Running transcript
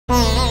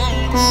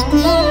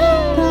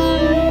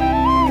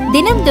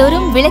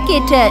தினம்தோறும்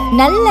விளக்கேற்ற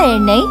நல்ல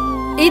எண்ணெய்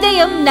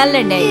இதயம்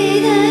நல்லெண்ணெய்.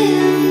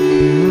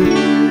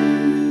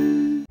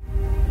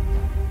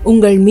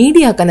 உங்கள்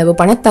மீடியா கனவு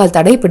பணத்தால்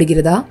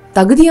தடைப்படுகிறதா?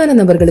 தகுதியான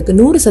நபர்களுக்கு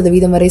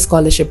 100% வரை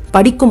ஸ்காலர்ஷிப்,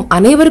 படிக்கும்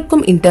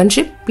அனைவருக்கும்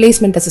internship,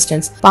 placement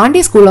assistance.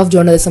 Pandey school of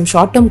journalism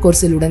short term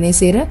கோர்ஸில் உடனே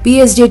சேர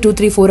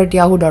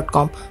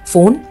psj234@yahoo.com.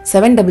 phone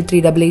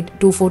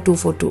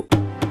 7338824242.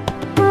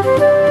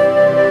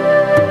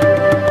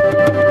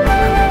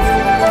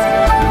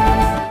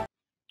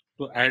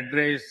 To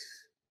address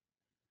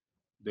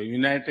the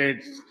United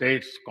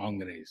States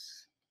Congress.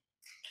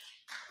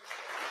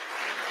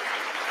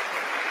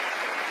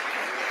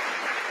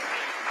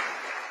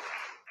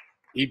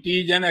 It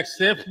is an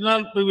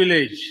exceptional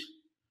privilege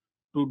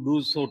to do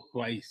so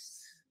twice.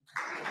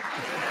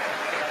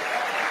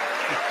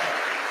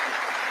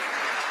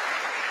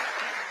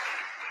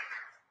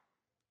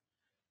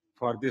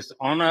 For this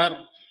honor,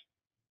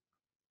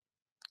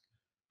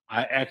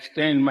 I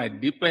extend my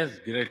deepest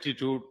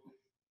gratitude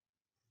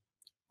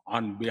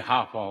on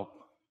behalf of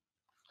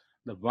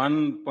the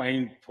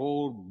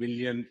 1.4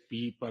 billion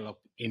people of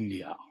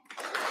India.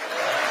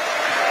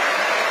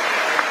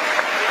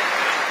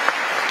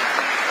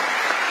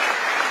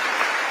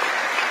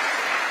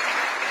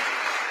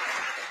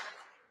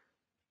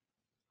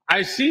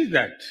 I see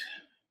that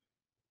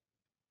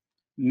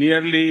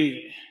nearly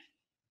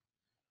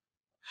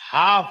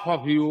half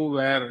of you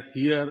were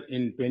here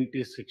in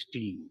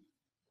 2016.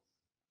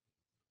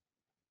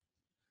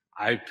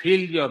 I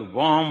feel your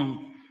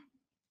warmth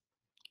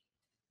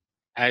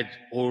as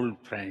old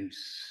friends.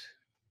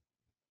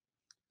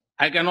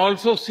 I can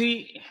also see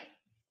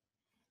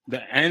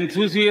the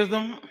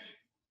enthusiasm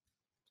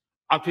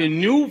of your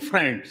new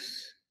friends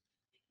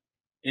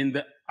in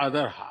the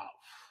other half.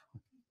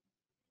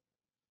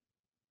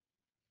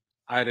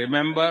 I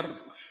remember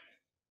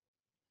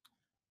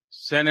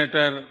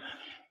Senator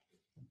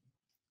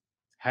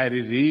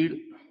Harry Reid,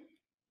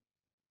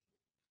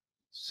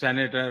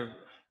 Senator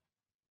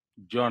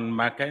John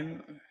McCain,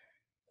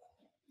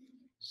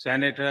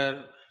 Senator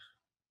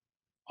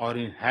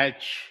Orrin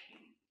Hatch,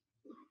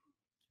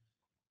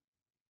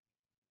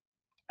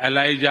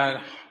 Elijah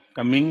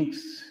Cummings,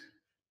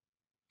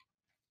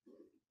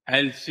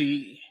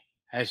 Elsie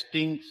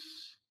Hastings,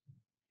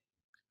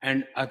 and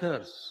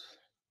others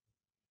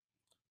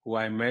who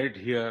I met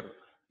here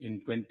in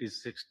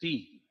 2016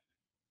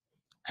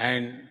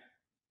 and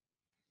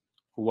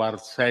who are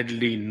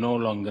sadly no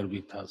longer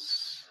with us.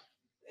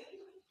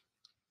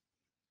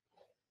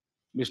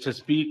 Mr.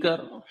 Speaker,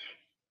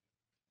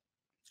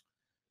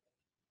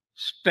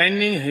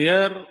 standing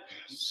here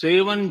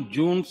 7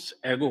 Junes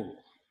ago,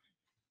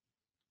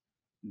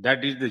 that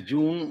is the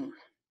June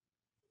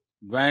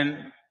when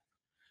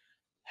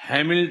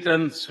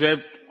Hamilton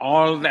swept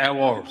all the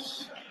awards,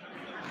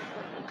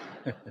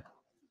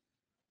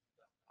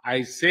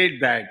 I said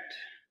that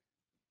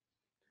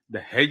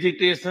the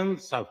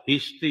hesitations of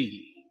history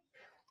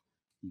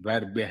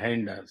were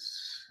behind us.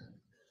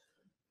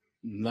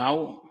 Now,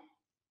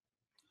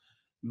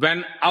 when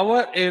our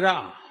era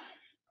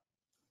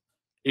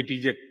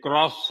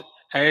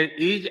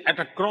is at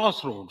a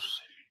crossroads,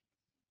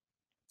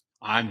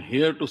 I'm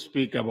here to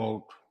speak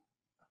about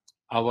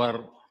our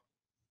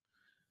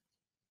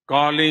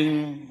calling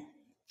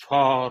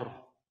for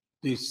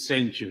this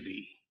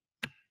century.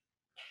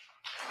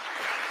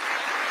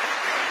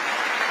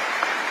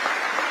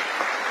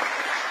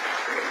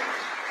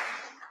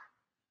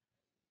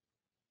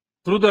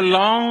 Through the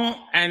long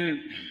and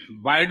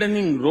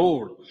widening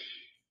road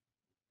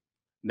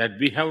that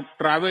we have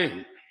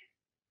traveled,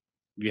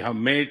 we have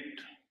met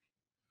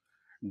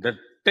the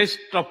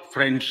test of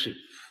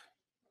friendship.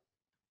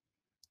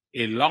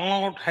 A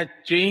lot has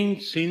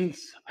changed since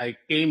I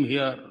came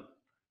here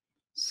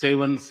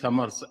 7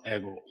 summers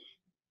ago.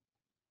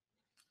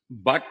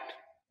 But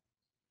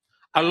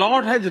a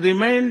lot has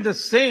remained the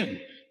same,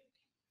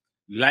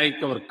 like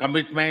our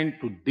commitment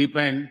to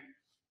deepen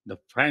the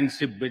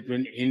friendship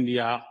between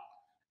India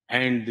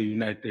and the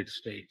United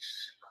States.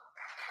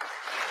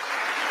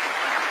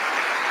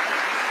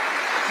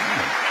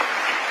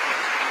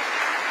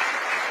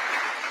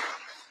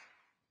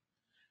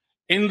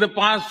 In the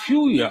past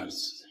few years,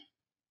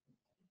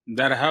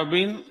 there have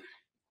been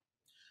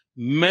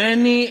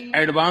many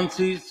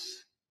advances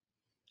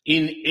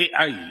in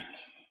AI,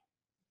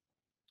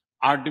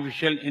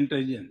 artificial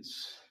intelligence.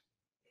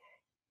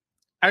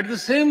 At the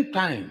same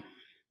time,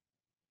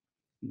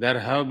 there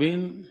have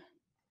been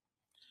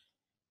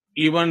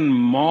even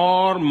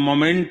more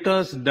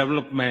momentous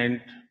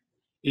development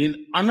in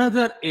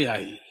another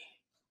AI,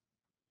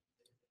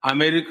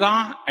 America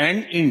and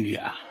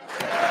India.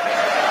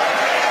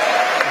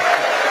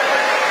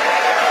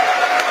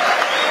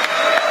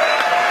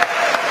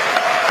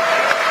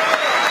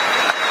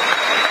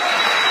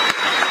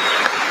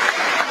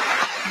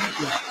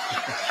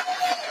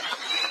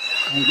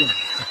 Thank you.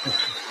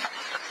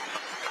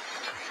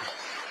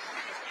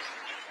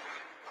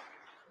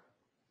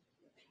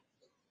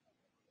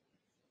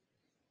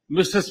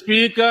 Mr.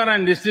 Speaker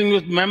and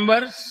distinguished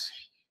members,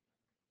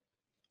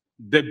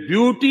 The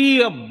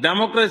beauty of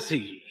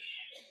democracy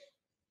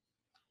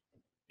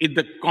is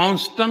the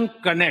constant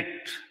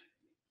connect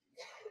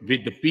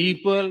with the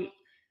people,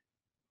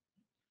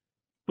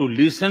 to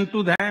listen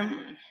to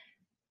them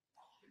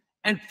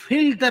and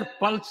feel their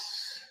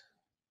pulse.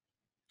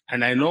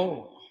 And I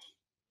know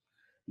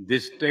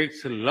this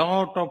takes a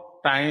lot of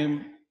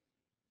time,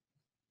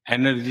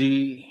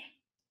 energy,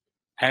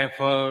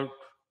 effort,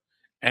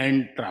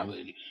 and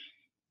travel.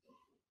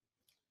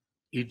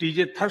 It is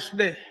a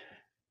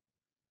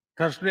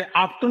Thursday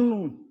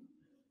afternoon,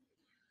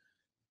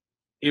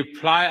 a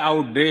fly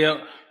out day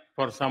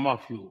for some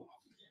of you.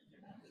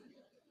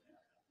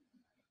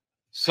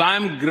 So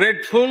I'm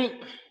grateful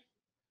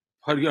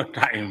for your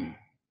time.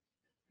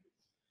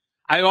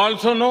 I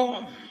also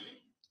know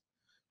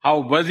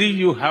how busy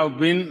you have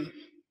been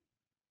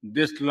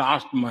this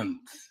last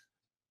month.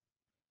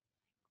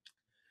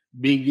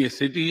 Being a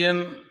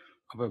citizen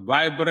of a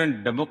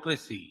vibrant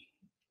democracy,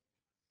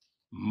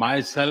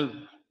 myself,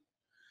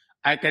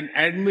 I can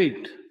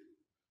admit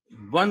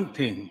one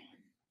thing,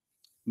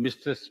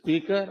 Mr.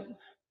 Speaker,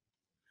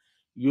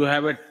 you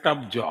have a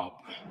tough job.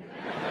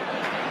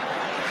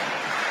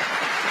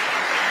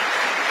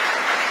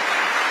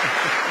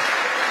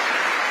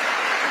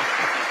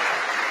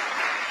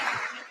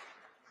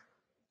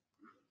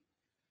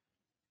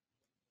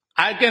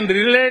 I can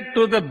relate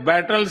to the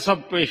battles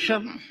of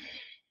patience,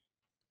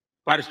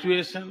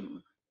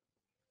 persuasion,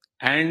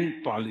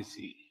 and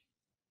policy.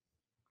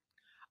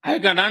 I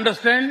can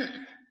understand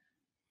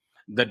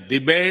the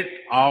debate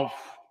of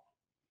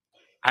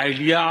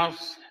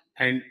ideas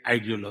and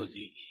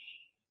ideology.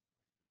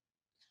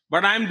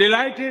 But I'm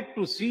delighted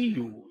to see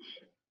you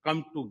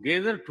come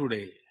together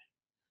today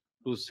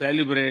to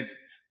celebrate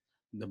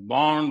the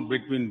bond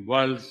between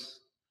world's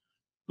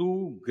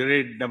two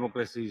great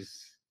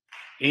democracies,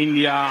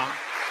 India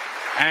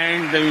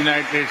and the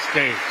United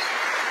States.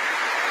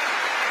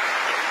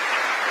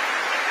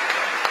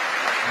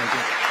 Thank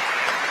you.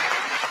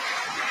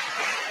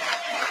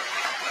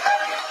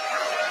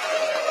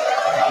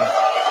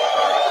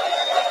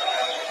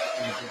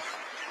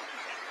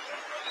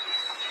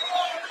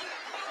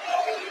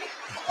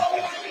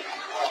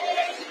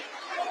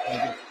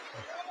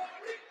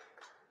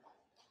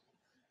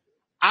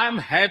 I'm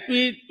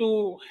happy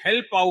to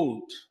help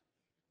out.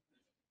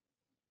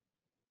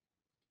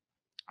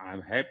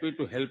 I'm happy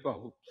to help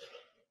out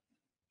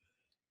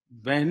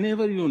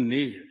whenever you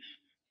need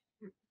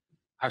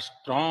a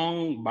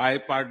strong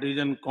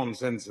bipartisan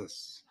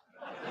consensus.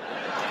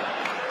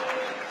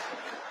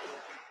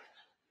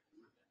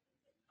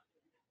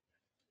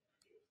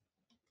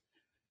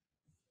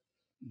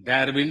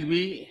 There will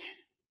be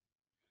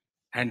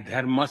and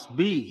there must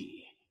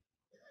be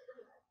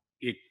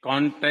a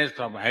contest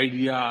of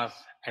ideas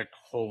at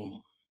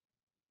home.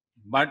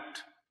 But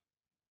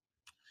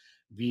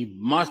we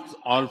must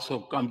also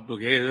come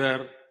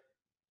together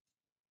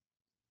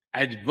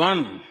as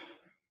one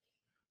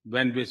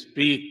when we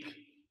speak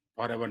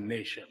for our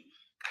nation.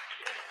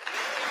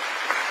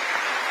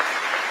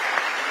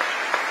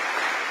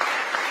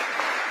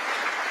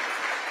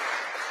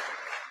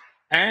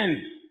 And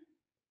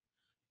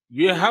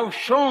you have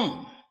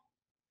shown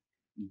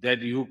that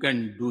you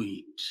can do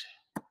it.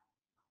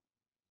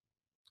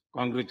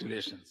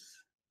 Congratulations.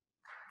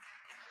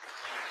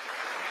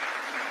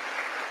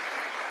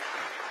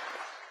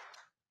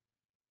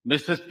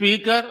 Mr.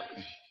 Speaker,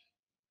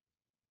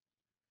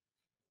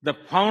 the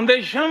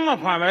foundation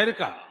of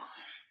America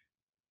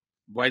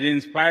was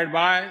inspired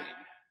by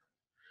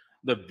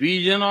the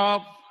vision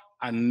of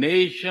a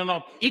nation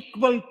of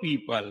equal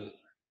people.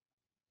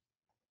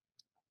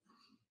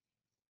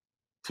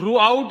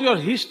 Throughout your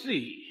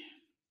history,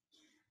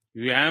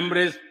 you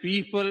embraced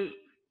people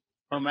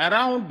from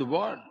around the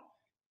world,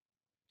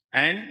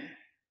 and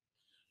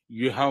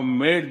you have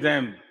made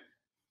them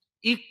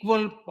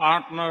equal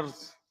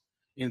partners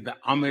in the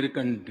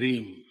American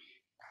dream.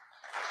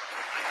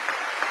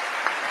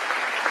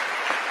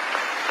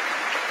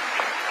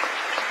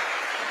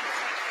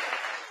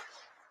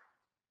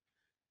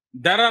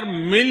 There are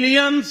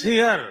millions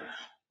here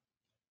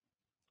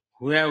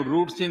who have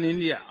roots in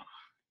India.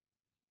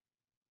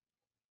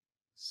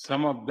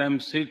 Some of them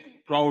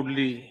sit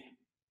proudly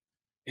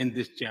in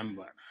this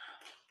chamber.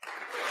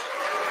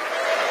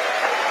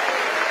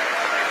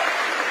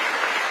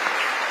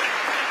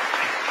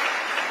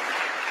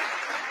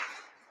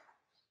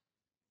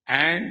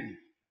 And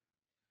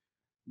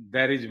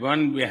there is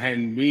one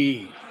behind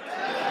me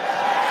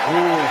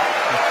who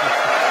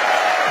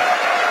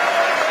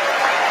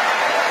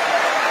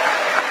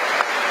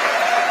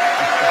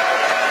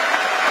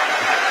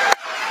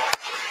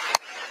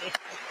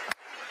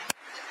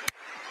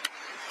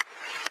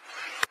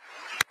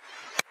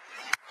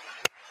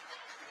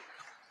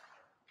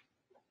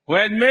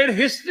has made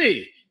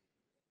history.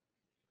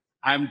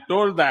 I'm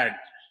told that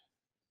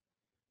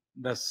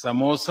the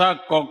Samosa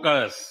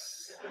caucus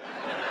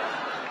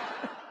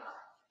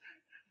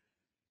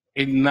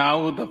is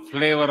now the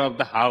flavor of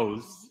the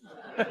house.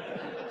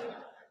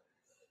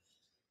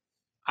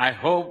 I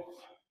hope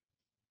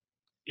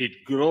it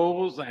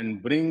grows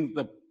and brings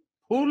the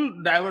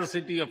full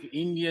diversity of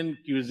Indian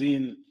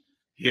cuisine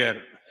here.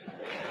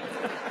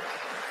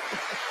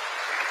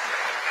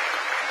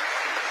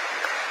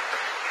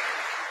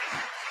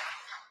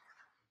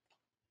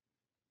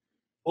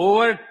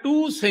 Over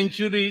 2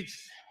 centuries,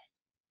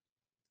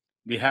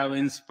 we have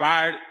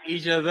inspired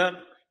each other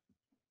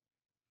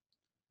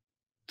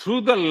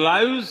through the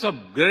lives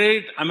of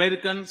great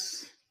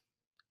Americans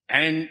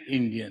and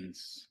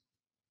Indians.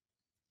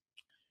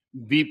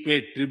 We pay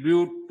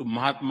tribute to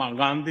Mahatma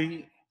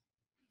Gandhi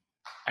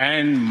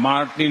and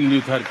Martin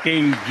Luther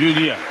King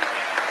Jr.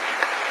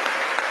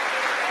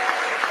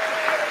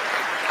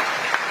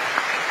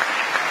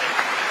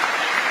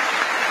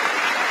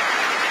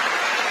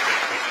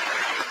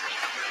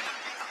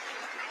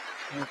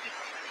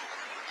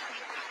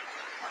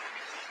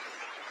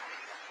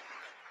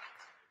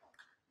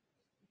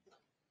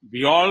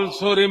 We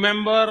also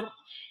remember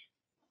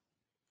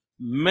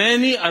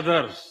many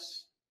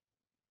others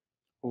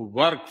who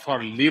work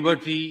for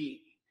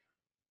liberty,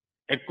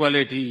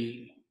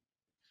 equality,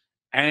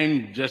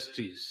 and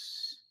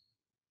justice.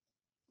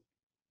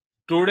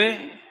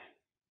 Today,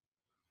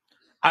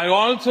 I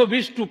also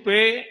wish to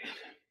pay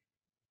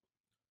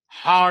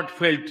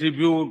heartfelt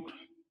tribute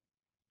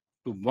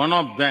to one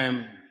of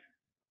them,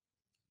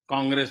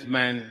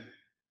 Congressman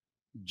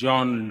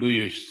John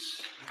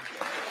Lewis.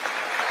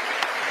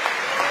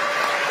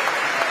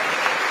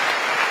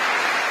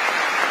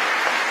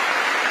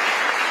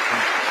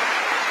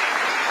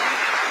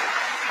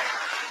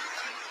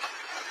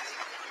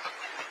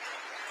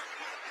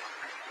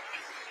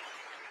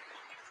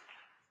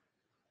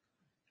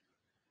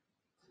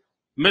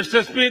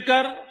 Mr.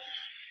 Speaker,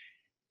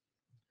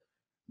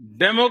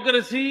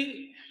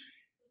 democracy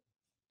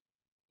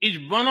is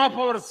one of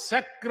our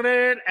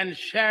sacred and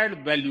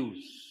shared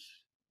values.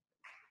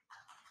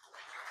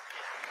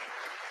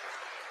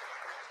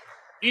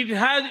 It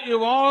has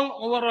evolved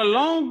over a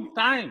long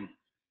time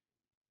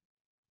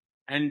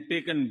and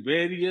taken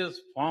various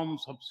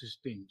forms of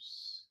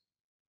systems.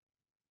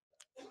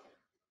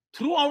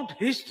 Throughout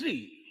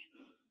history,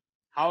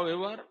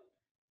 however,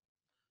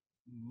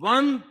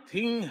 one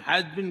thing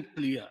has been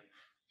clear.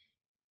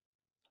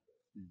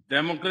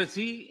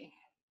 Democracy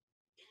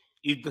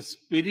is the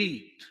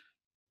spirit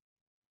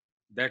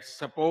that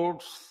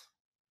supports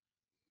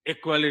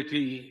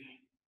equality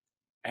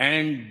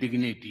and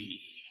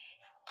dignity.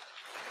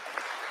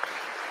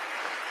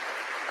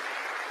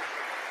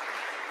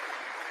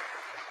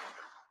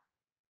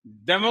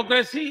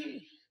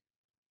 Democracy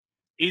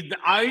is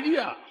the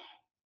idea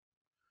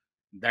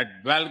that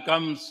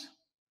welcomes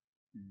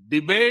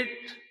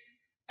debate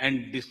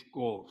and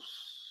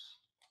discourse.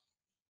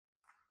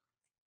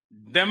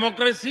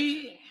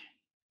 Democracy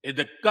is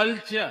the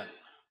culture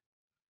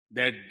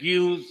that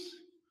gives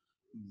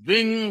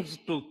wings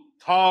to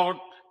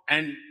thought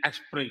and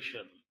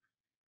expression.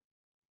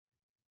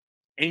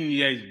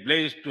 India is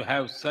blessed to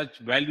have such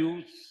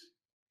values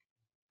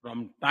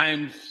from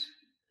times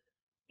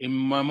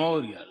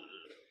immemorial.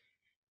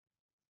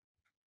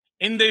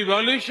 In the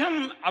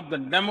evolution of the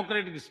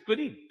democratic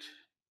spirit,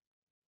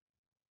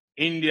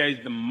 India is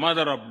the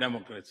mother of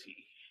democracy.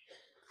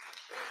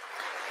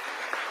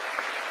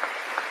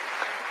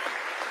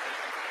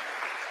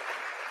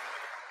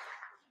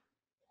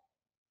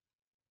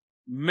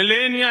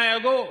 Millennia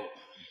ago,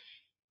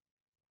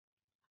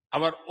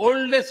 our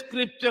oldest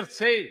scripture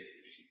said,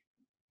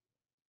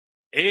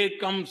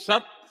 Ekam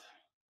Sat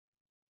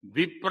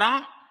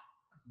Vipra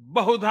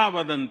Bahudha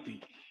Vadanti.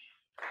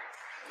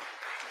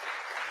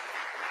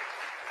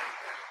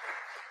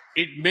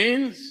 It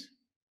means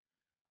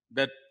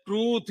the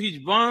truth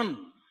is one,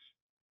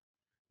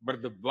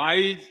 but the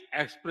wise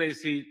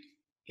express it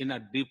in a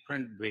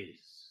different ways.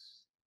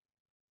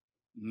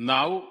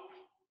 Now,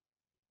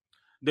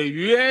 the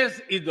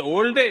US is the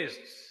oldest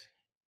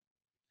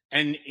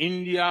and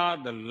India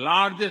the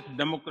largest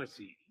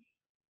democracy.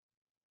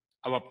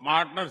 Our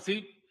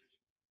partnership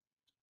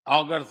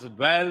augurs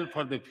well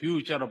for the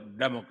future of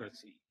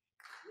democracy.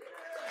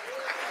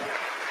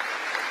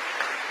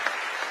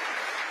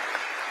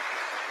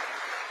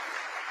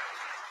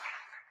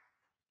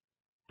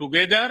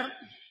 Together,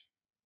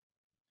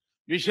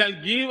 we shall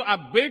give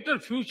a better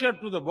future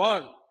to the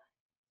world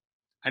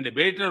and a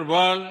better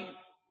world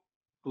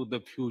to the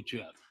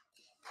future.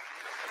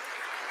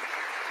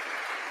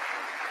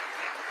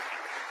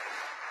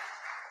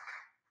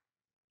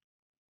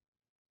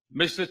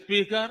 Mr.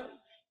 Speaker,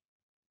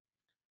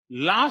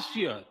 last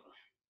year,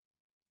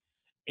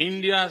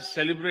 India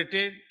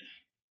celebrated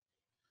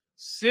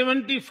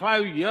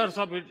 75 years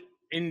of its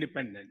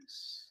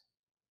independence.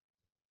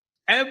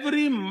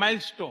 Every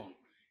milestone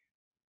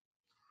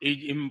is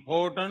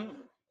important,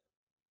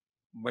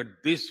 but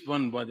this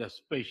one was a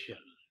special.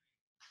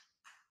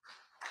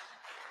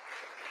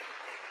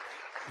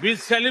 We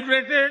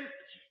celebrated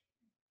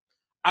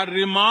a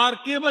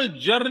remarkable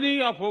journey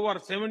of over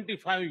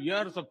 75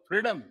 years of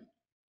freedom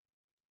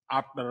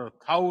after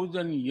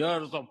 1,000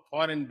 years of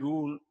foreign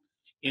rule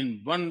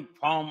in one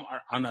form or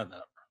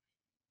another.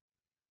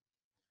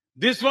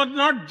 This was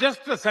not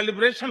just a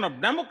celebration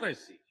of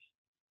democracy,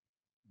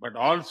 but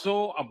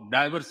also of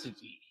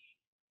diversity,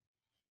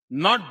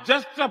 not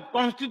just of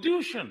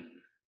constitution,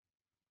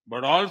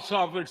 but also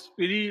of its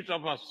spirit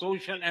of a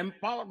social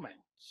empowerment,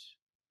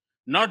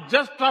 not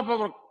just of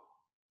our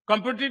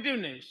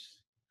competitiveness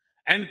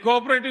and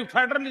cooperative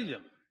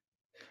federalism,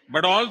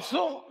 but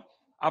also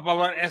of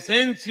our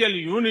essential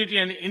unity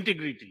and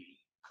integrity.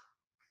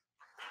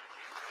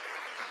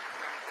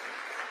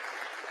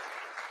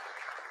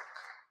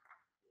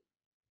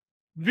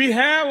 We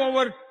have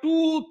over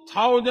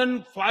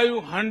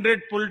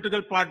 2,500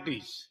 political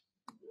parties.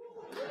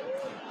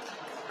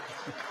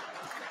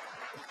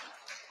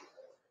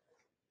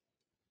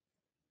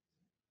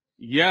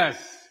 Yes,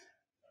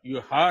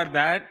 you heard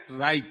that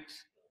right.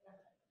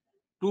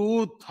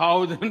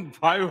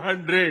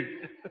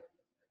 2,500.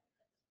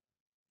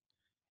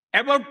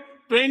 About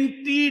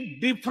 20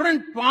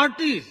 different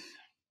parties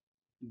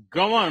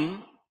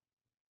govern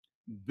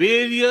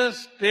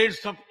various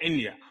states of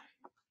India.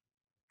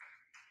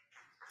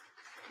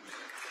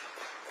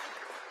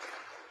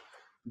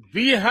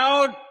 We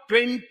have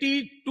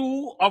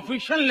 22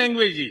 official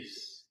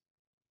languages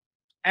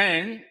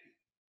and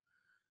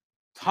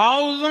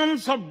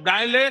thousands of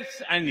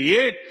dialects, and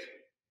yet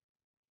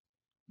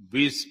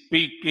we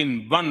speak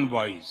in one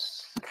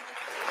voice.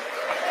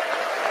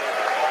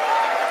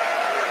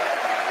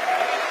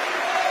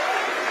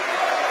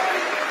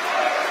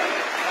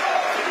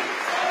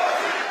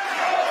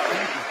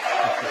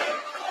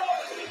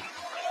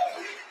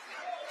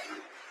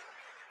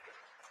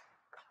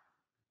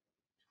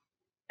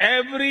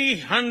 Every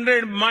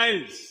 100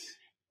 miles,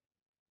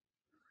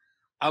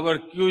 our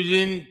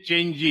cuisine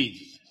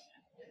changes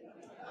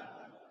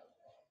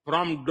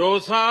from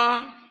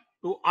dosa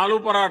to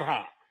aloo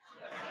paratha,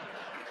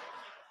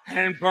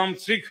 and from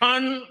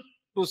Srikhand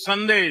to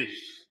Sandesh.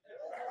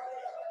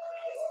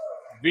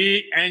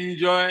 We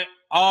enjoy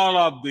all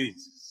of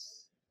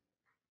this.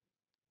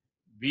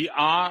 We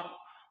are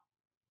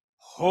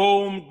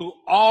home to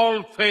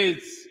all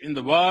faiths in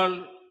the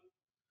world,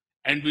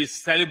 and we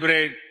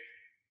celebrate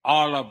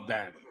all of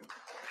them.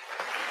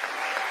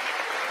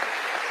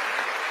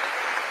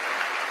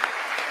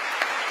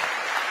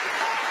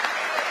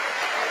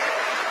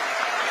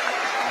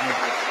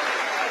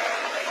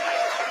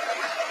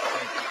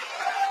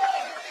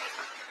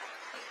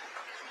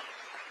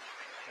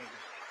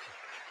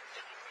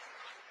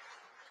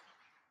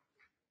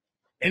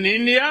 In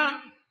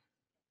India,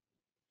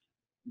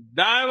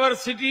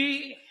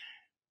 diversity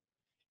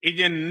is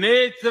a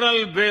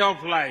natural way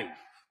of life.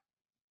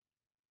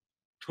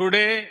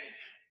 Today,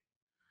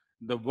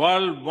 the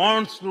world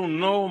wants to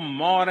know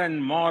more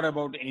and more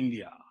about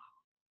India.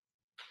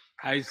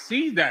 I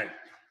see that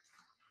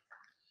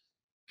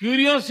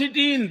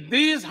curiosity in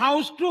this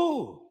house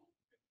too.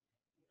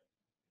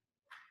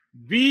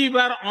 We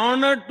were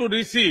honored to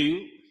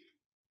receive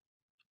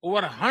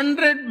over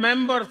 100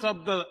 members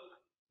of the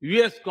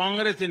US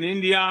Congress in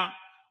India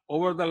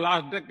over the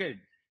last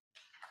decade.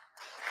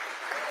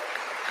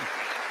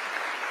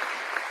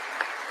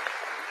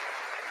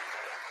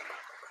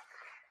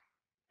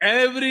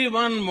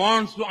 Everyone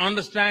wants to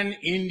understand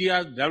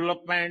India's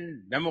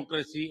development,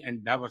 democracy,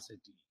 and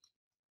diversity.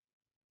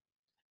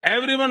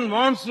 Everyone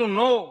wants to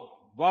know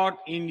what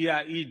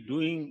India is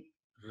doing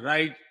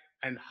right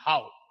and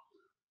how.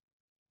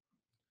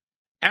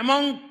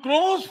 Among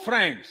close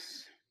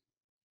friends,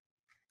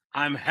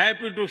 I'm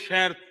happy to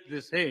share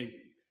the same.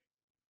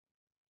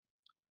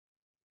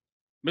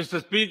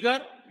 Mr.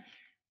 Speaker,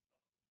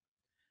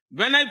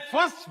 when I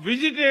first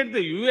visited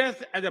the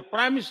US as a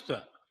Prime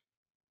Minister,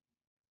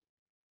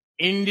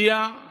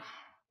 India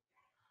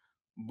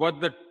was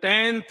the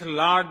 10th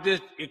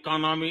largest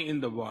economy in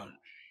the world.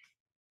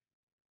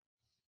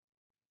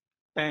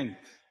 10th.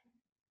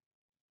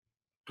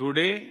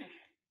 Today,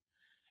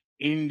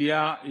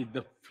 India is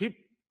the 5th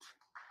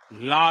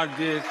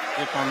largest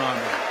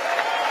economy.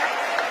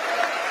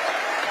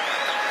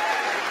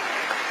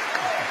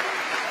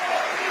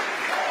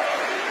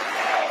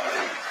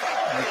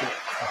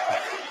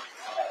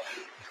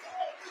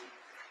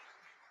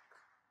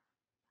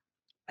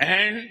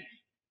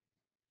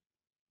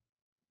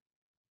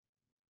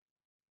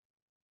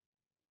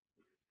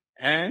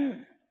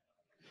 And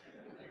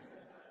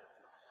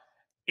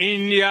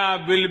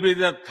India will be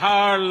the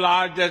 3rd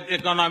largest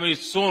economy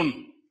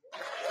soon.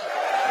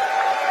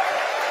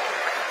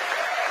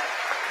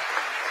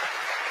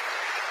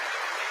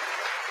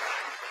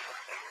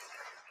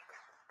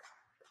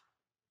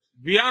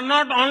 We are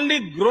not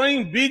only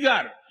growing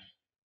bigger,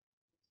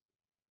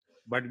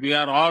 but we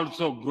are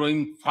also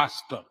growing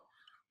faster.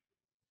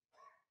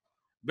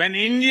 When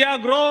India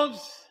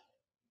grows,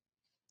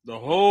 the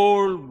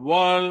whole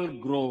world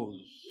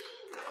grows.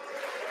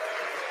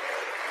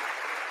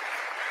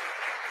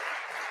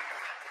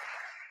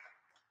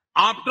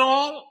 After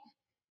all,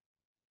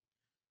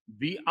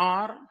 we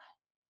are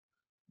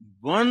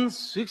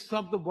 1/6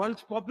 of the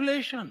world's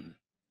population.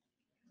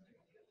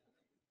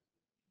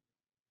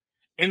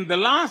 In the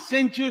last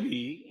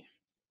century,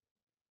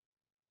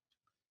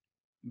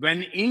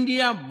 when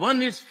India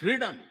won its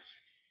freedom,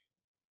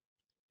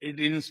 it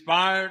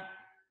inspired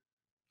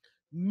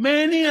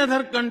many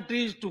other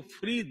countries to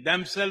free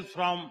themselves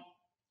from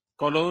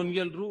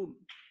colonial rule.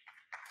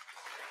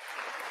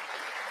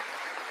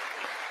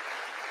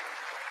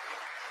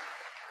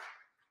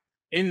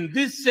 In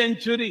this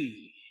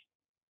century,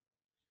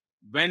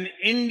 when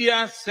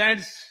India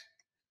sets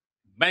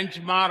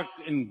benchmark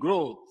in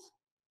growth,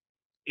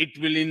 it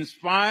will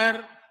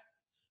inspire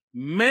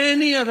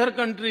many other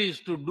countries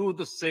to do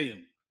the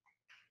same.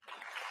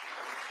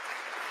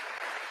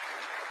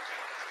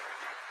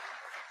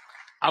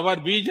 Our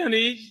vision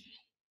is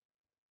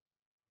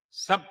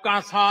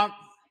सबका साथ,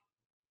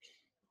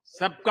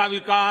 सबका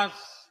विकास,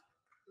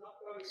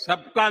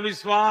 सबका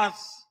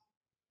विश्वास,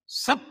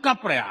 सबका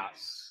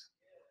प्रयास.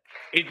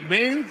 It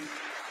means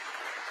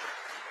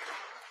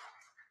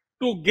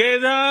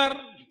together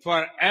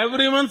for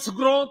everyone's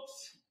growth,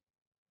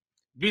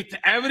 with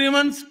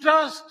everyone's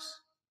trust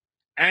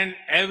and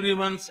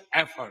everyone's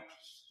efforts.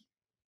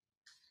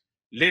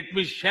 Let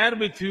me share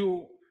with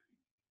you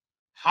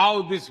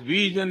how this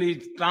vision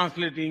is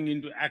translating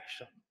into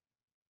action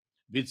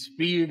with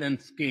speed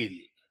and scale.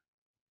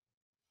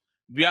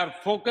 We are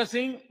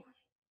focusing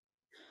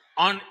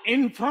on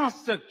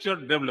infrastructure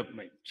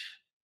development.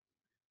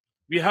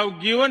 We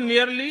have given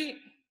nearly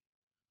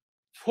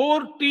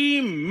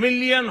 40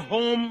 million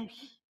homes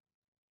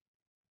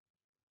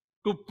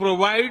to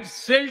provide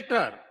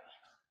shelter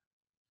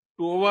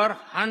to over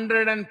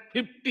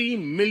 150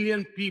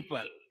 million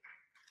people.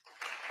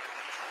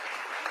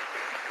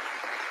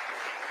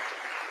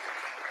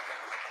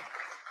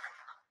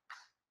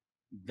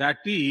 That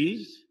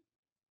is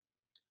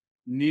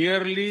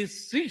nearly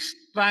 6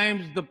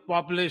 times the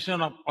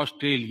population of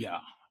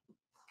Australia.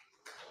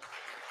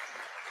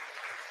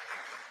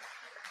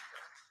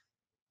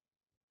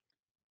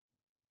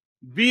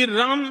 We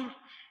run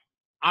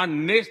a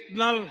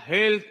national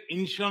health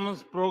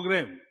insurance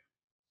program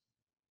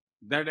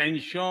that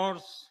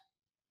ensures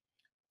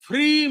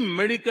free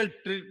medical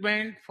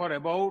treatment for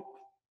about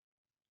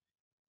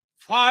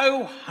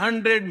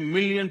 500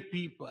 million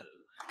people.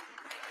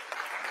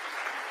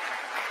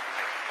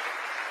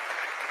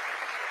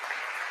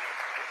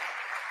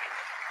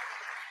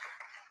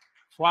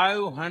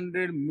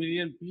 $500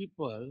 million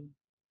people,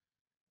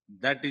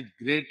 that is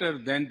greater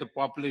than the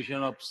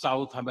population of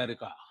South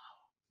America.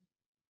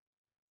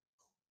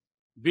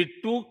 We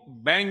took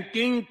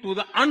banking to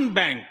the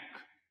unbanked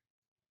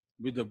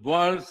with the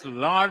world's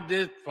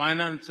largest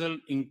financial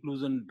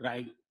inclusion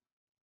drive.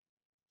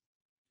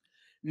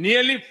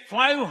 Nearly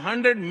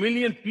 500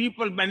 million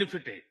people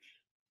benefited.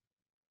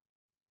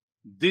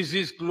 This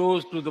is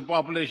close to the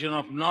population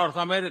of North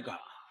America.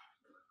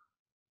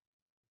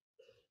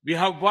 We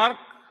have worked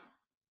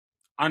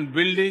on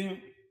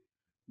building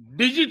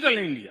digital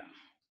India.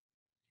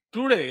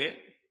 Today,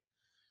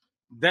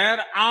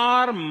 there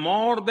are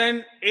more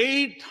than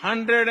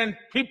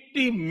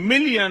 850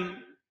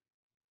 million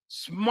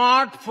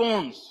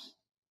smartphones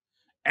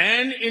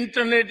and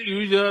internet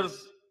users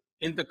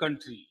in the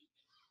country.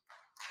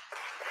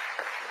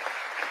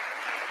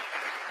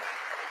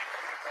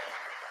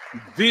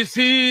 This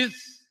is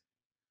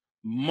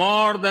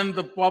more than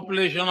the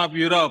population of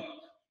Europe.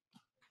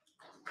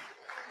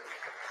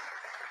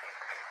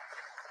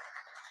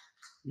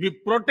 We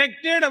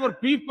protected our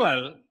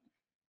people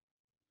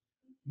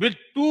with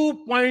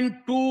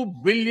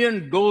 2.2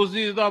 billion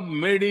doses of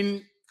made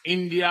in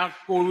India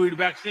COVID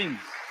vaccines.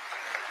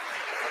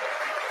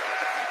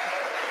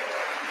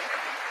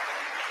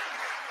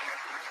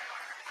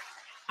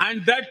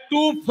 And that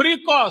too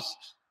free cost.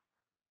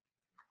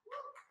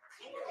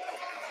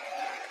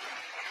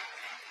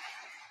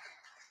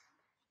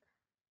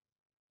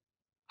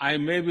 I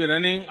may be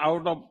running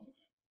out of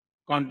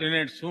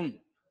continent soon,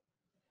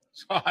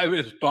 so I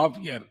will stop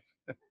here.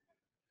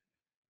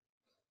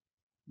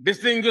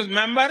 Distinguished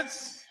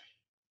members,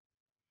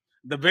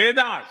 the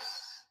Vedas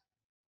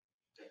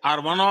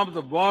are one of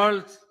the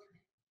world's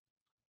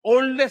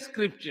oldest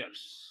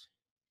scriptures.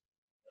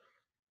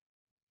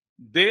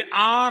 They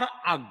are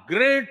a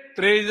great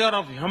treasure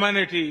of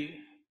humanity,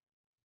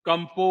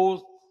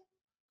 composed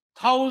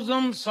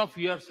thousands of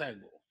years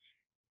ago.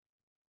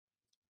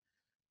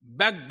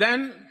 Back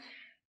then,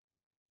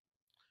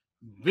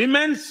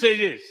 women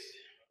sages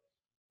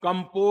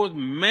composed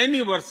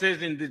many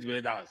verses in these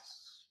Vedas.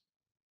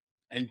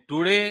 And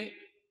today,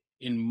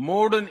 in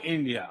modern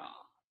India,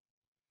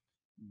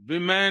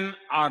 women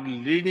are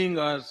leading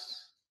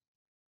us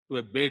to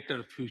a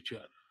better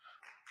future.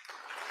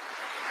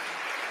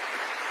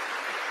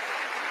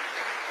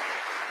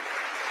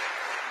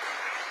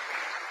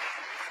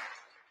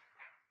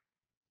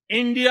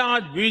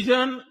 India's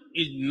vision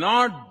is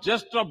not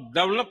just of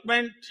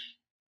development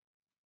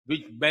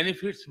which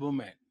benefits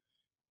women.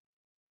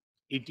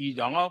 It is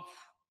of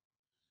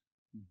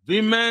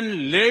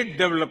women-led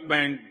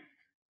development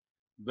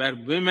where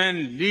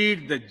women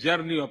lead the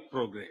journey of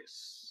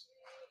progress.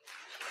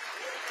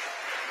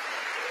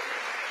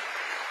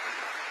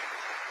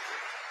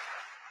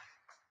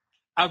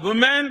 A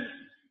woman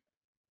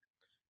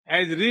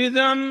has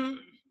risen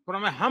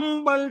from a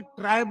humble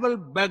tribal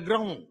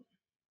background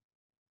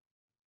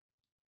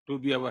to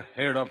be our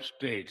head of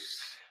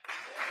states.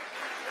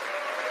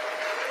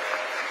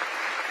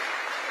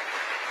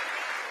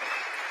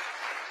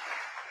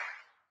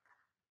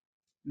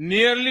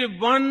 nearly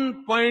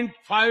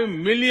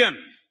 1.5 million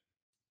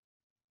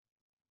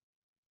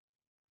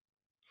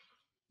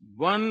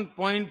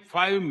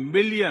 1.5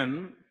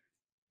 million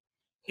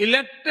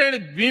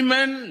elected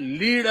women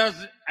leaders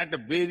at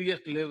various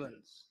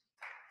levels.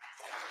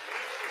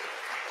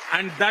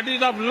 And that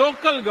is of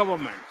local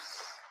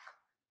governments.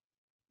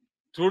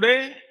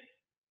 Today,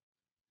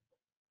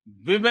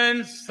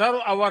 women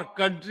serve our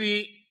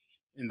country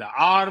in the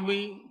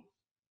army,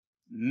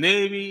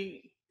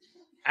 navy,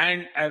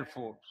 and air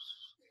force.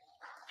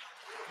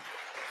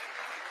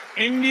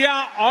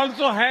 India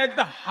also had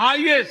the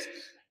highest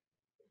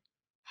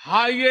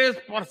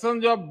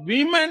percentage of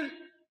women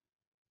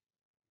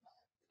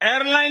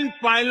airline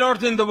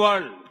pilots in the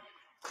world.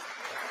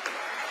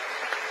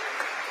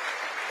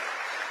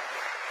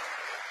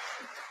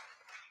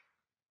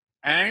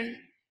 And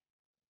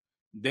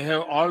they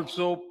have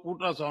also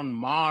put us on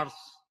Mars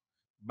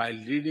by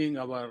leading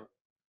our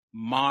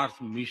Mars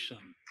mission.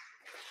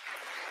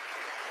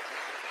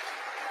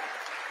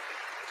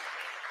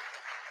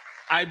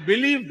 I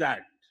believe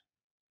that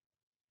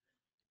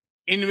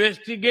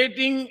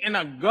investigating in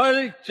a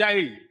girl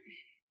child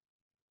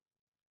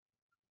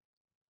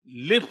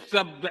lifts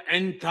up the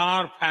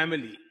entire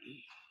family.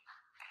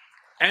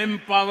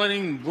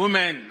 Empowering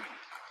women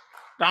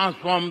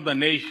transform the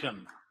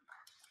nation.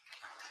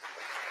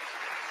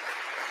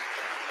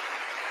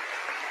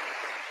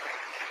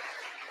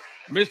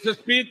 Mr.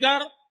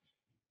 Speaker,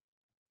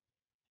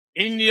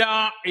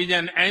 India is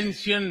an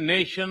ancient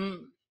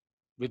nation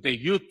with a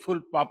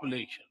youthful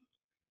population.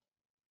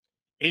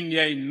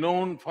 India is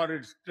known for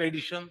its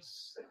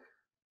traditions,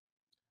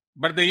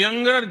 but the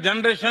younger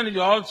generation is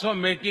also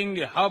making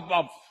a hub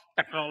of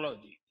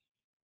technology,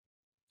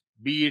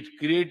 be it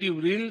creative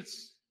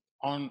reels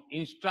on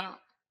Insta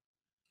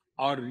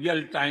or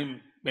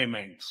real-time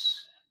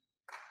payments,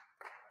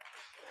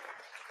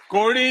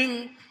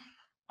 coding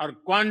or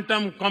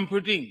quantum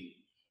computing,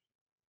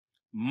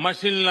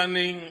 machine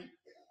learning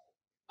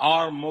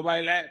or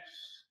mobile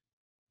apps,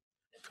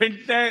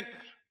 fintech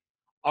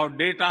or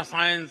data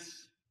science.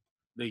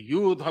 The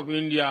youth of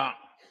India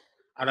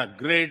are a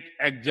great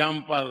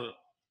example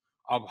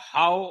of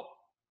how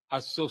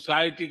a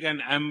society can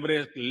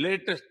embrace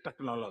latest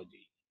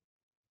technology.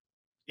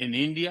 In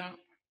India,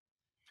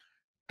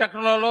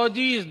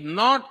 technology is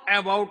not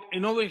about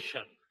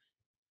innovation,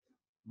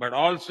 but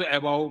also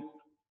about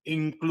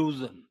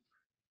inclusion.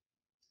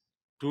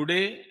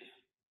 Today,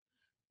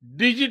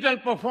 digital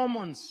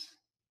performance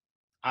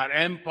are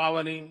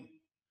empowering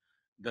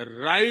the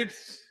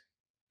rights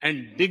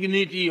and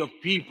dignity of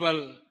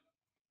people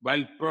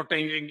while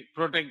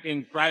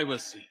protecting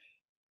privacy.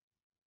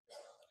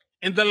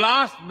 In the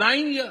last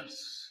 9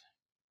 years,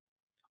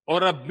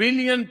 over 1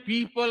 billion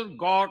people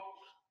got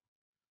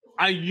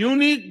a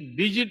unique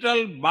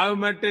digital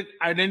biometric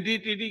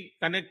identity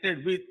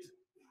connected with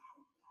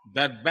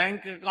their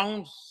bank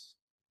accounts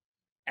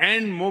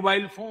and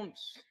mobile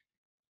phones.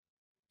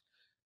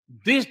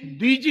 This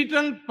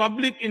digital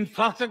public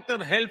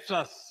infrastructure helps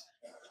us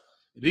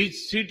reach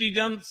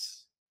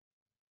citizens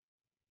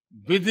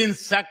within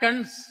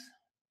seconds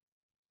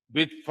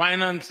with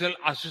financial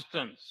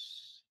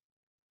assistance.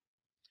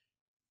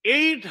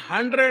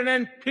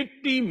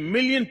 850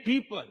 million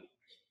people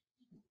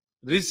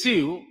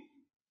receive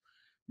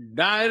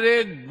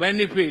direct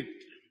benefit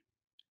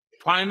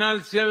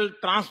financial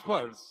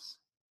transfers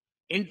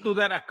into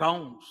their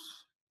accounts.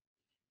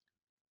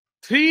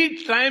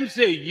 3 times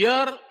a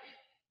year,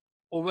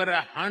 over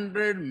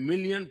 100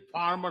 million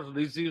farmers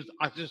receive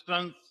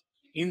assistance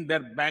in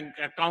their bank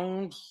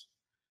accounts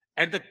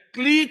at the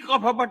click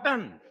of a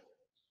button.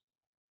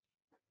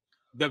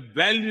 The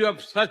value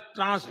of such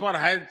transfer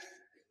has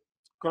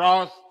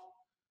crossed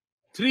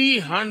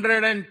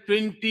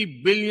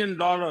 $320 billion.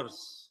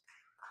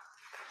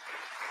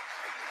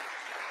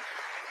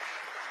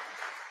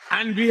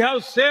 And we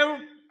have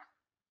saved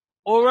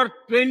over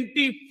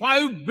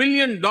 $25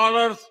 billion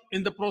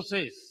in the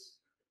process.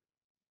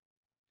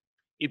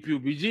 If you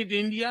visit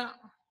India,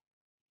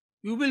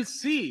 you will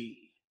see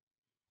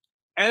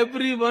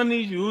everyone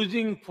is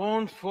using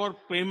phones for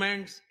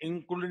payments,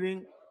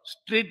 including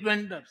street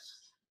vendors.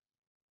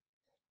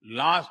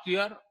 Last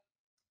year,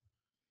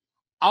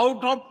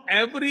 out of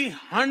every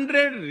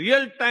 100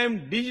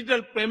 real-time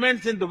digital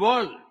payments in the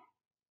world,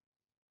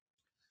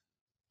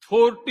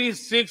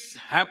 46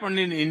 happened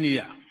in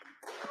India.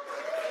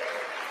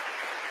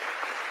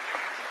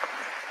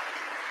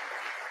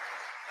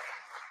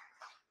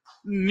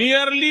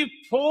 Nearly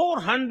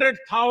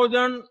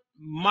 400,000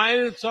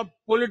 miles of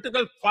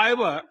optical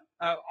fiber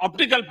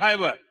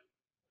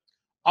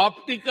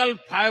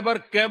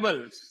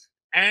cables,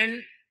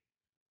 and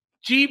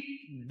cheap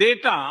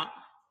data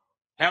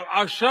have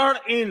ushered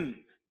in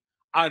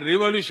a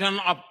revolution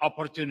of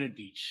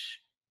opportunities.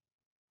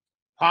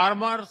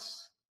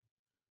 Farmers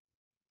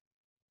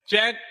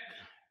check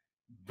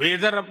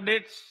weather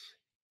updates.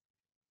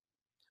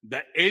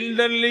 The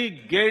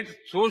elderly get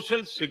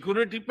social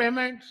security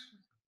payments.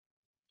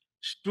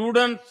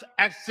 Students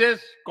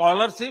access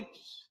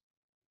scholarships.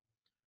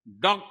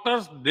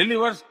 Doctors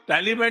deliver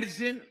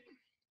telemedicine.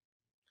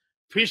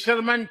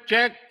 Fishermen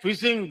check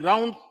fishing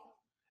grounds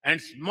and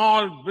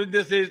small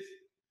businesses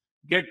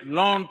get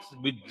loans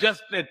with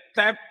just a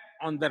tap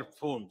on their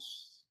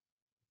phones.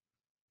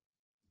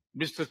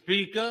 Mr.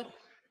 Speaker,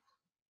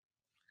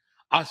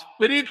 a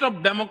spirit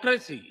of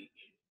democracy,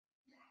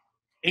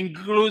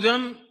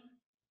 inclusion,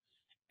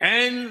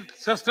 and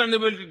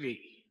sustainability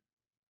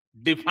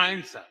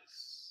defines us.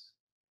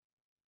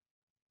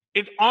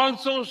 It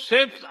also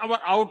shapes our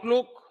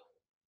outlook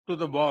to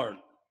the world.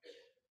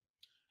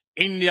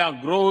 India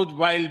grows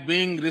while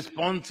being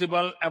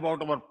responsible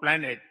about our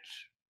planet.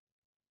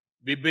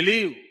 We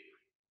believe,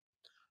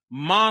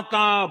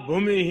 Mata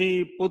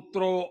Bhumihi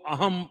Putro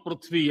Aham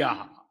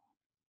Prithviya.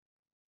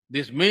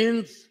 This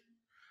means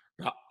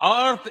the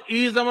earth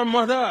is our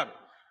mother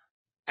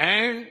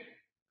and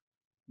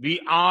we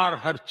are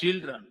her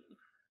children.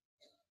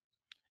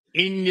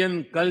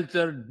 Indian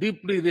culture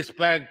deeply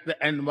respects the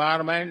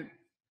environment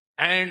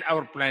and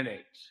our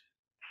planet.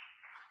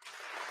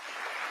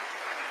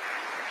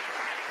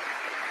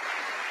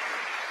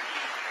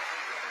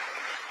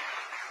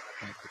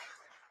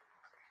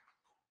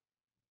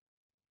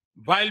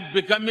 While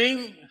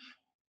becoming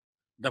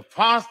the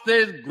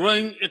fastest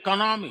growing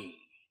economy,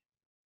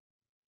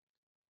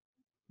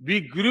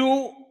 we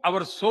grew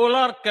our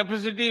solar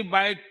capacity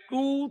by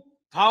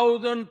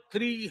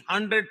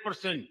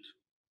 2,300%.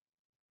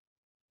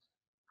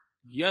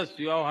 Yes,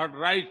 you have heard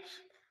right.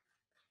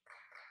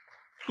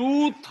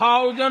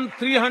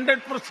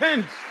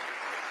 2,300%.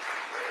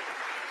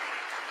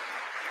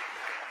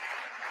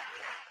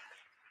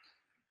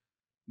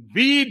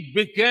 We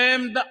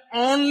became the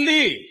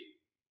only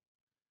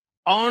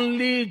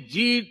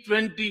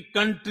G20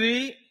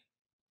 country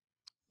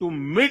to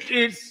meet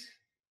its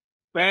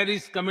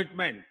Paris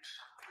commitment.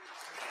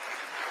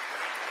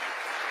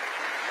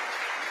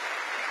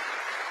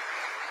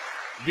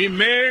 We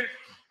made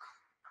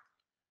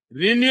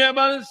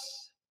renewables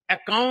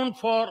account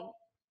for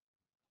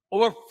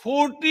over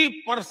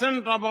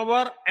 40% of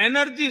our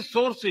energy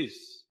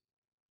sources,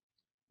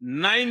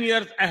 9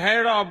 years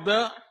ahead of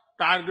the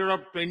target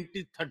of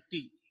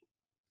 2030.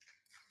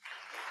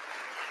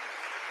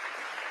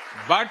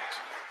 But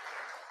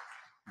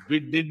we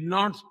did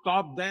not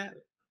stop there.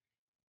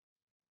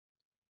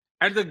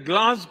 At the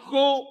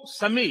Glasgow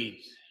summit,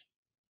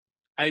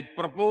 I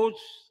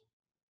proposed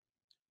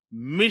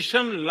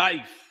Mission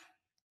Life,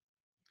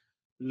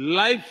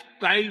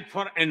 lifestyle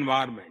for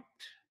environment.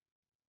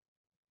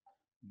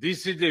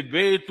 This is a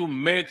way to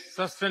make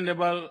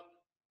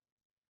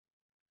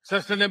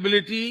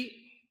sustainability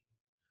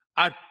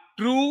a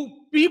true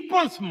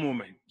people's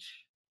movement.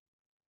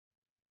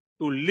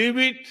 To leave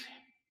it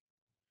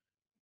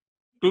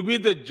to be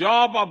the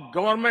job of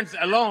governments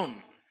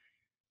alone.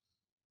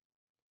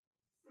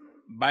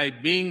 By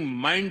being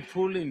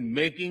mindful in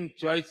making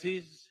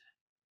choices,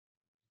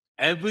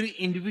 every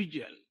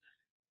individual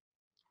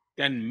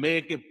can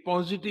make a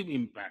positive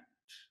impact.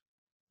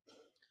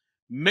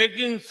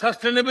 Making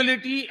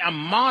sustainability a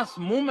mass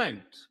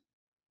movement,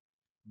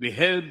 we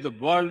help the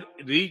world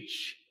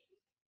reach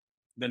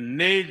the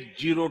net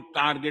zero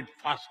target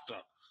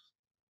faster.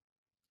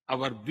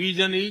 Our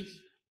vision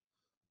is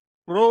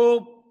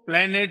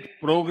pro-planet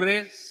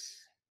progress.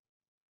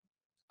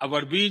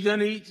 Our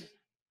vision is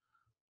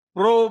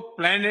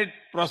pro-planet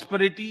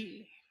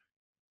prosperity.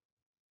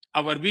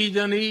 Our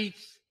vision is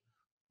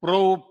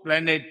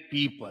pro-planet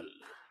people.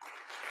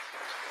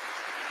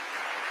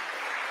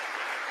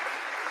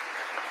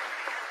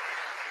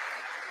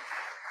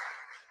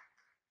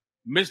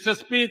 Mr.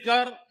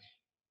 Speaker,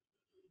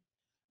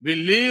 we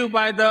live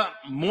by the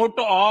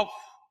motto of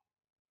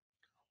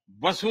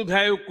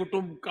Vasudhaiv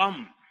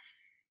Kutumbakam,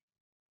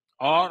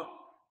 or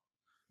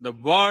the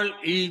world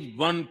is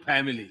one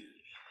family.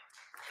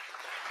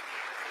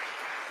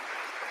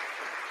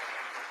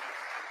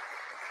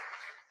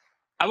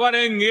 Our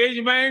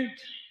engagement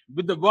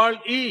with the world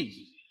is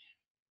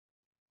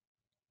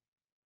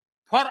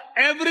for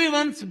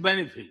everyone's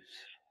benefit.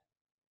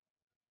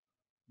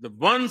 The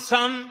one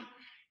sun,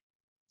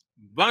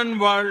 one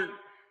world,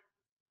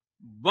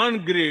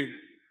 one grid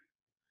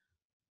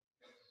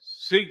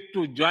seek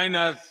to join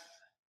us.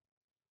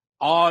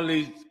 All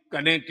is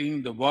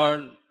connecting the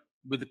world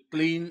with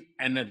clean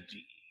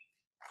energy.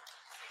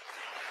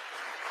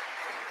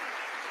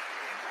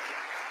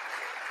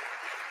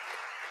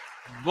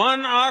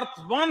 One Earth,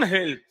 One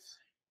Health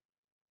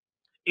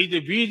is a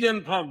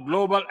vision for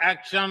global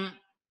action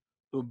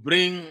to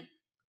bring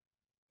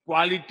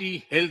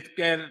quality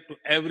healthcare to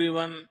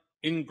everyone,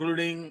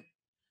 including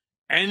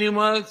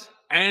animals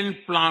and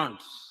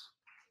plants.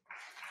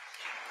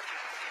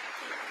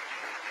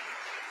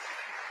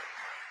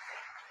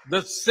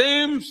 The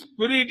same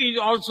spirit is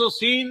also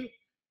seen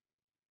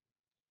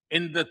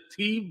in the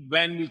theme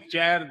when we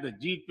chair the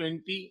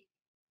G20,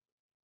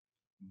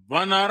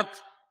 One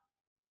Earth,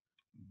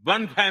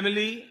 One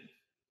Family,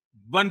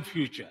 One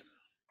Future.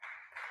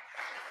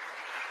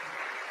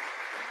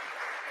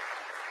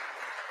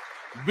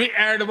 We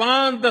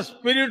advance the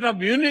spirit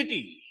of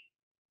unity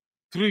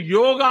through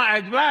yoga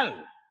as well.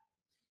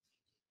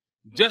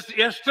 Just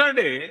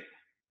yesterday,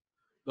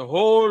 the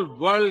whole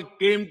world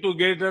came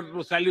together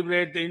to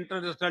celebrate the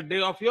International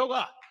Day of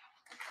Yoga.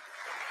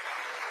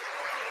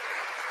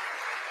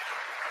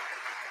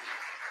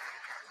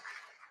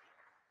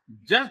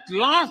 Just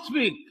last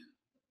week,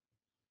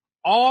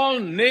 all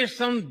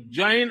nations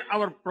joined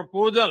our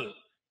proposal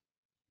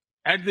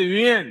at the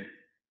UN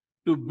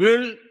to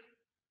build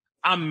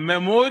a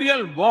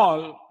memorial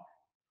wall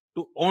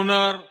to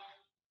honor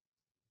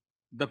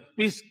the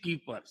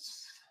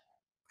peacekeepers.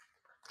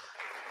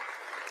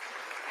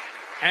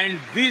 And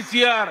this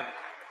year,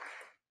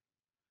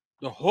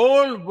 the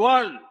whole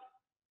world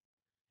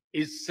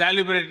is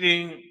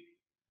celebrating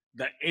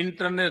the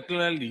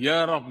International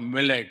Year of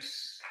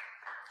Millets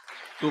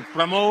to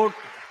promote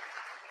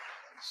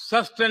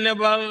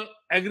sustainable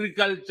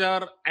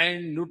agriculture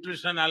and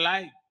nutrition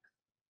alike.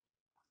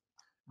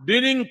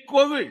 During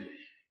COVID,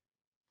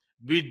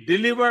 we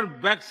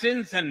delivered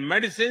vaccines and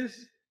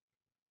medicines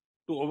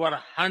to over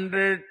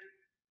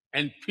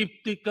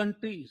 150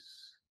 countries.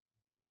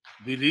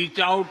 We reach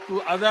out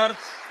to others,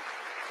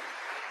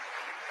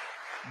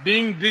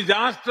 being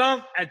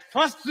disaster at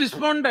first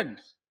responders,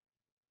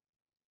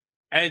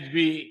 as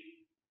we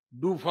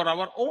do for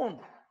our own.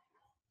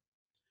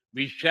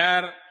 We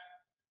share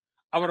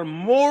our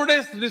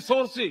modest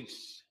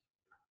resources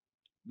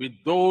with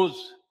those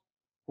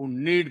who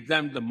need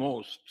them the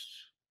most.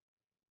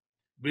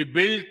 We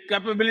build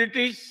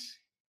capabilities,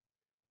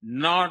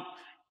 not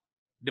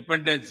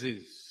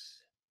dependencies.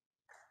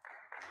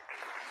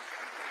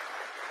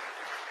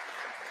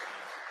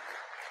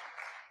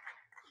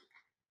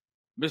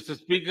 Mr.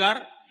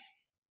 Speaker,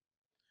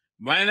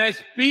 when I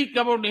speak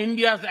about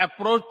India's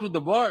approach to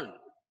the world,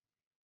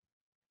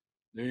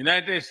 the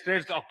United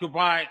States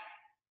occupy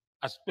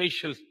a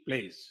special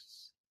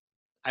place.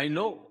 I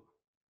know.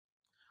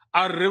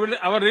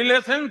 Our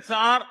relations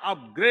are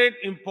of great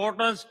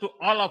importance to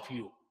all of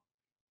you.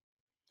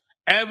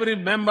 Every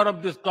member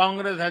of this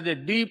Congress has a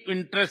deep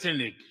interest in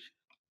it.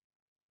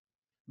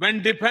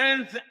 When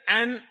defense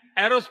and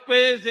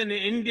aerospace in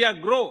India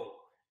grow,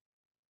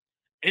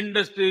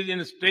 industries in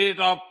the state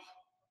of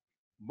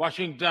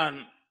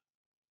Washington,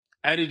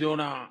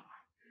 Arizona,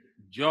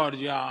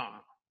 Georgia,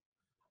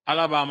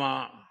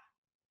 Alabama,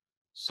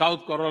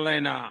 South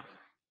Carolina,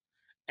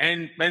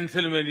 and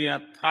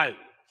Pennsylvania thrive.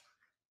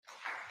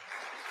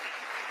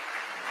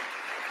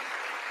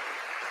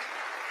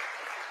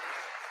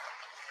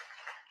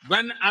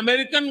 When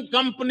American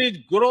companies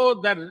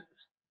grow, the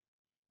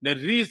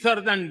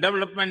research and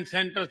development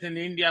centers in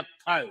India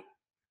thrive.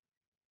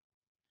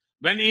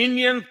 When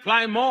Indians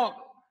fly more,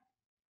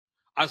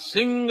 a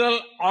single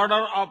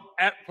order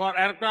for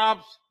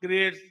aircraft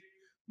creates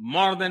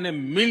more than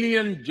 1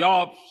 million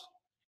jobs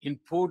in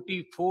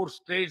 44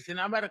 states in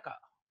America.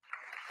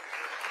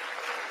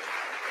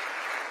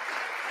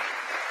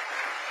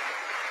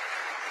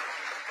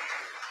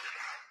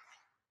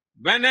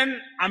 When an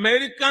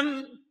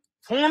American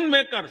phone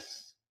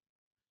makers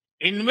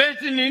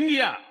invest in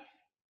India,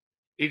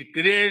 it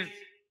creates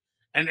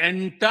an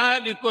entire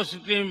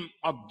ecosystem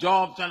of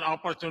jobs and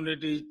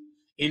opportunities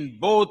in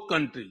both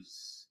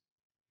countries.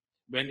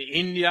 When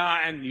India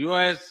and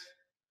US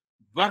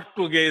work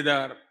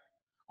together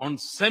on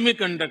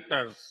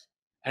semiconductors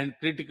and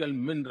critical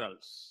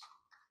minerals,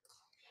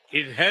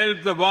 it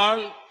helps the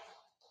world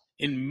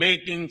in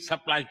making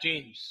supply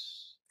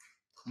chains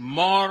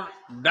more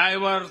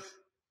diverse,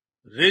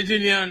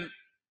 resilient,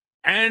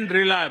 and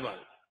reliable.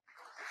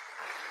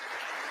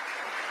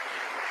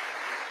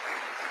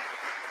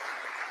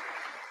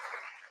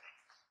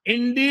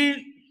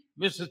 Indeed,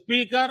 Mr.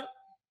 Speaker,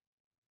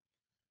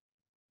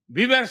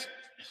 we were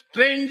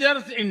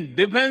strangers in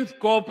defense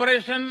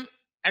cooperation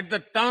at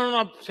the turn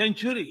of the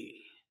century.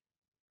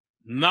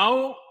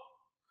 Now,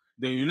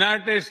 the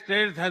United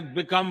States has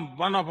become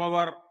one of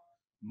our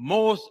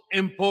most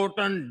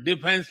important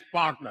defense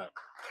partners.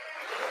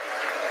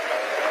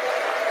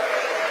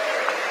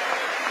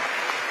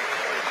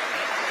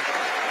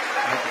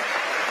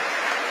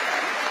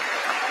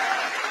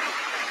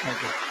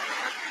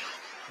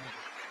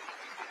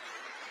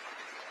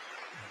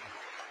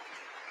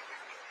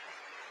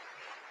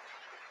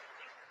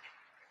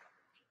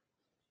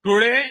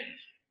 Today,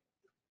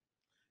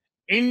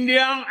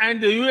 India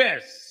and the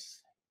US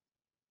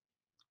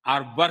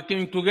are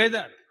working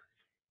together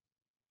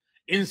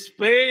in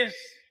space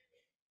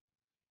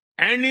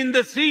and in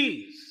the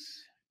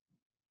seas,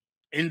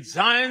 in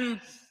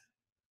science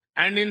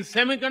and in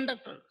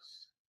semiconductors,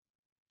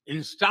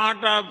 in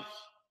startups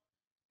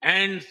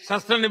and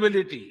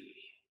sustainability,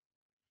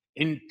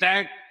 in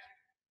tech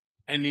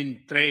and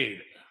in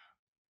trade,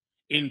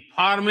 in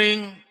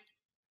farming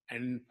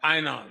and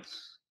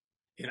finance,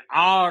 in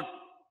art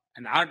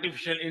and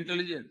artificial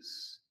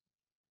intelligence,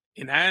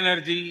 in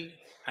energy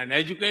and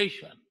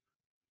education,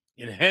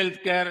 in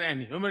healthcare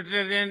and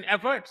humanitarian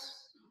efforts.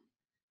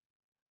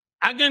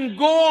 I can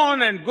go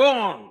on and go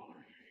on,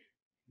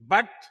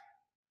 but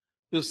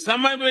to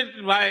sum up it,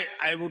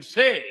 I would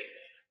say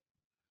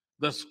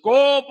the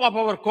scope of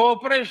our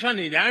cooperation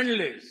is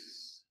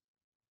endless.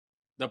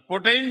 The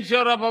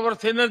potential of our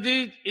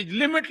synergies is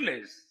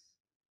limitless.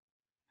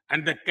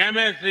 and the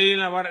chemistry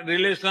in our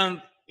relations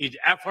is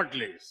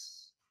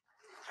effortless.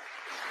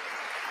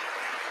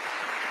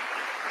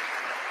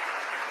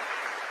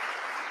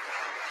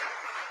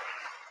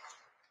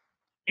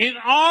 In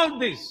all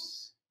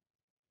this,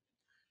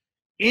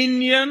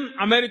 Indian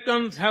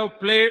Americans have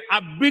played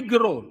a big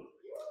role.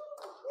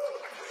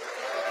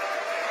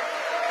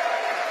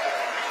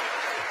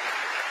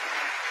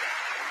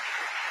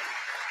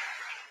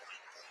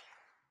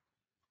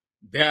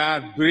 They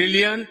are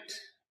brilliant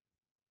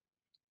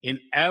in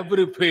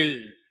every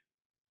field,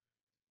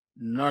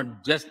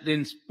 not just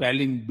in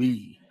spelling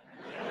bee.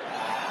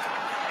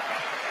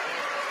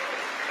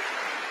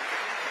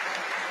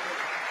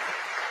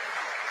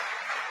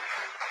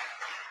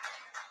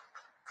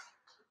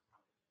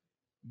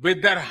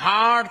 With their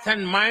hearts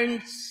and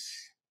minds,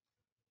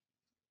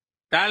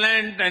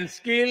 talent and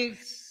skills,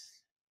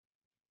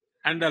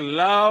 and a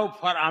love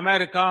for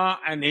America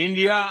and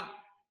India,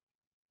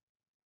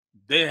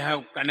 they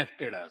have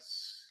connected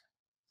us.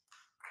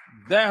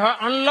 They have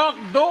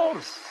unlocked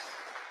doors.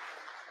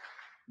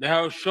 They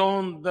have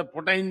shown the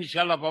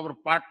potential of our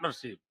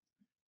partnership.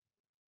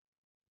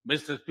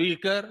 Mr.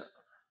 Speaker,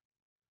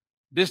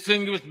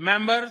 distinguished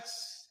members,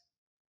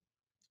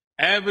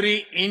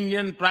 every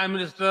Indian Prime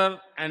Minister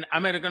and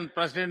American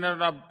President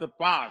of the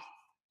past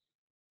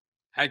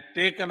has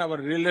taken our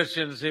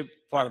relationship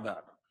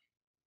further.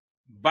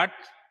 But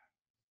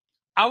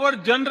our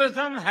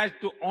generation has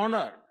to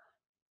honor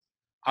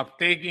of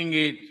taking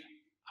it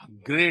to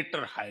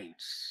greater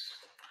heights.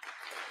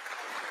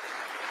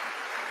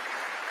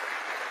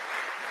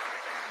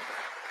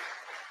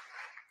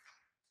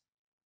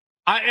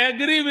 I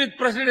agree with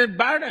President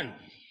Biden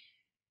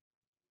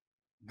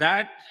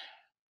that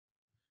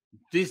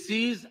this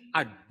is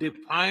a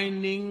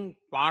defining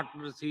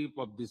partnership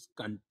of this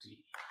country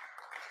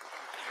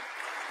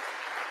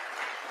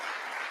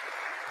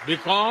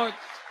because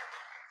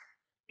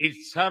it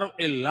serves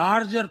a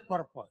larger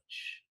purpose: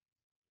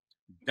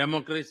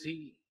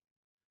 democracy,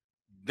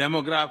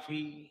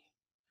 demography,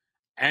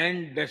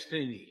 and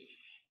destiny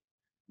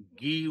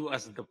give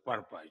us the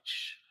purpose.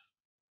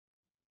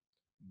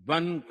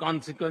 One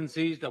consequence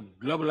of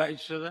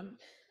globalization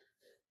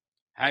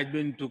has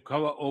been to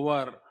cover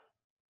over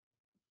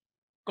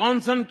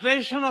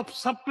concentration of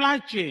supply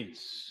chains.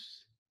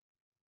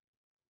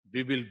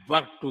 We will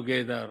work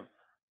together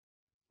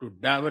to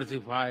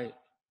diversify,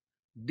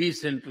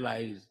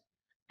 decentralize,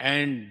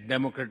 and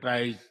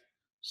democratize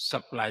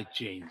supply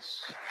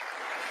chains.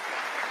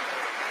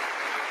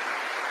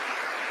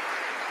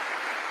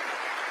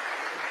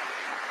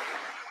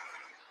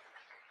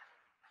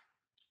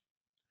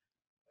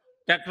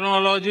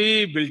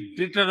 Technology will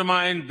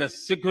determine the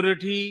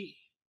security,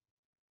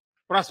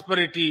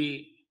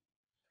 prosperity,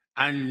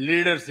 and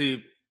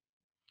leadership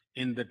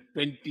in the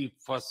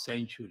 21st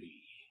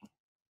century.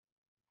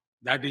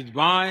 That is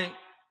why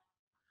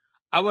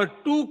our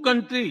two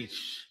countries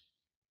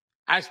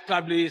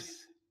established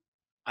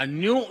a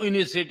new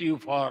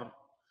initiative for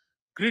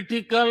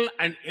critical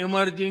and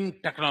emerging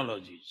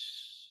technologies.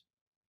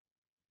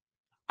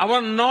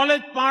 Our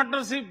knowledge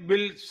partnership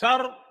will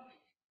serve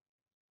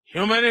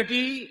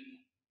humanity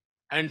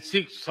and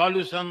seek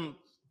solutions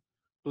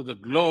to the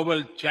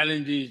global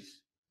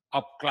challenges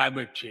of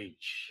climate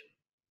change,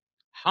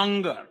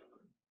 hunger,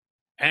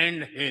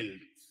 and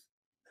health.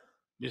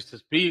 Mr.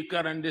 Speaker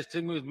and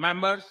distinguished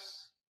members,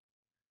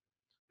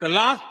 the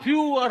last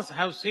few years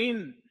have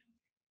seen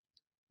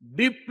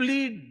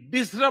deeply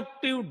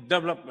disruptive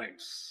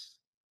developments.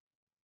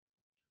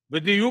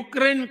 With the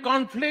Ukraine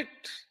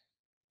conflict,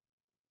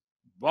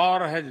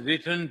 war has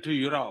returned to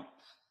Europe.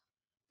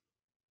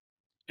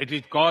 It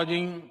is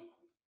causing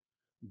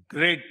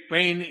great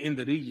pain in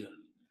the region.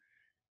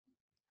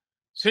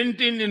 Since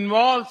it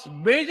involves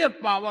major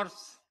powers,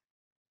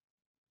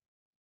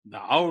 the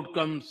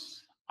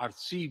outcomes are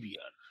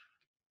severe.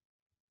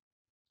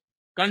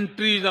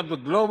 Countries of the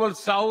global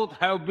south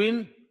have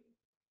been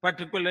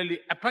particularly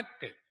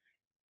affected.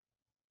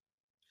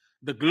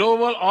 The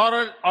global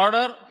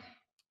order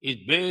is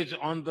based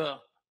on the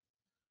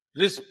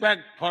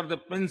respect for the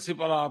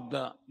principle of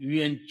the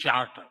UN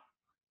Charter,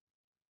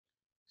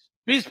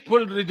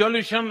 peaceful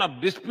resolution of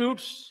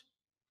disputes,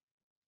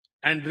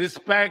 and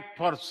respect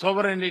for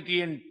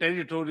sovereignty and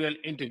territorial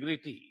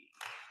integrity.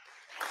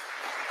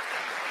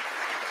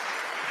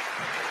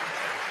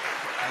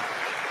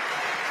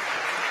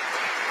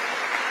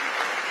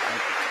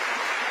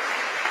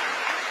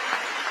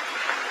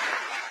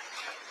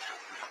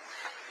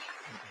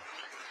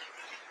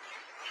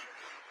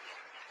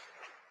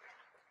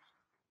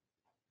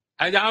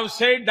 As I have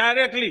said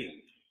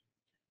directly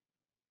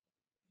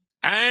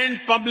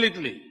and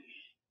publicly,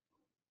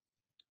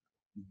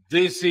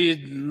 this is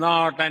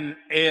not an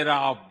era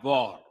of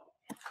war.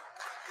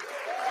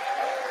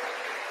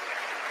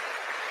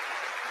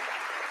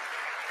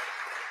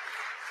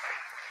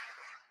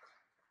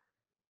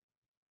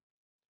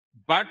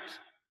 But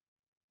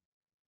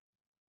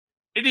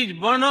it is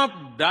one of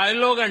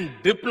dialogue and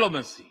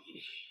diplomacy.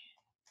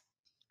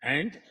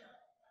 And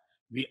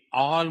we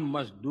all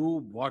must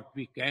do what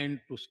we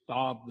can to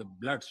stop the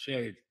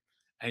bloodshed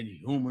and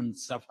human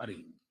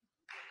suffering.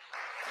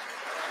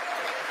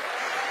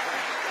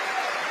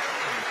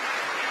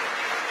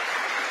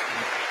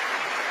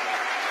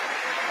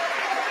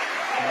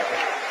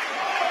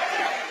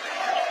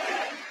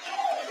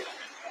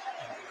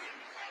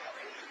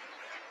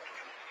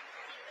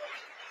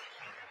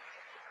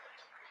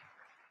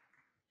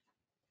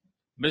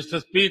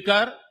 Mr.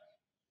 Speaker,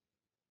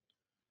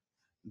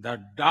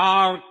 the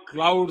dark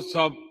clouds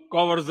of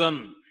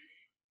coercion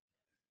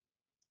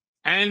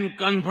and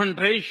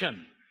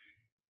confrontation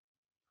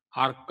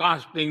are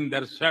casting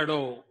their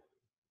shadow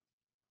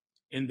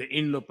in the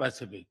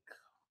Indo-Pacific.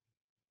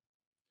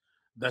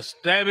 The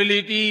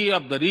stability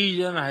of the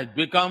region has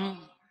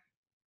become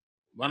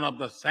one of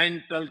the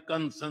central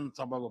concerns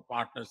of our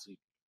partnership.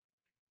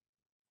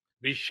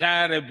 We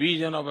share a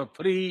vision of a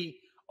free,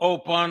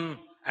 open,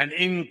 and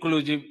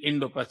inclusive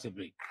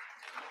Indo-Pacific.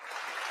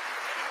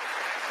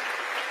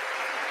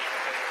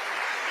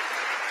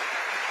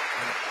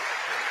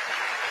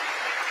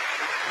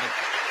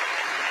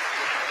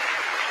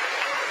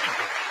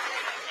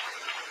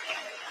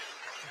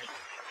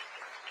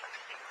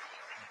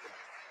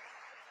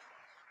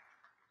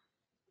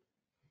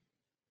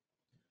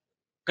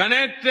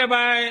 Connected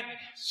by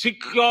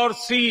secure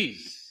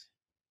seas,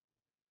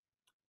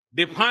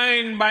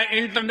 defined by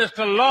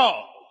international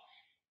law,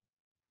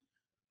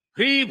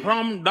 free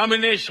from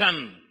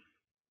domination,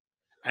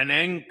 and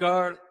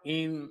anchored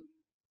in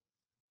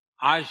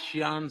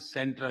ASEAN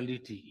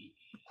centrality.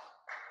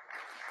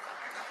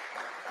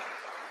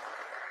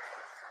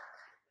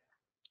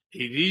 A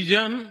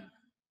region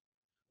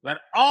where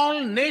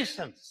all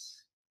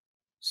nations,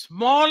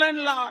 small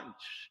and large,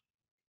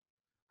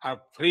 are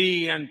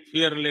free and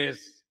fearless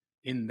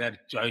in their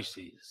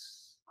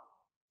choices,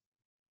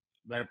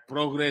 where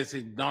progress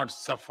is not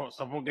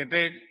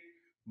suffocated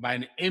by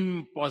an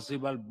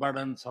impossible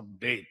burdens of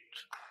debt.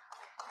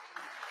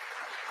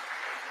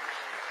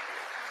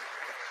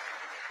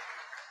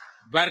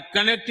 Where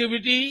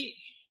connectivity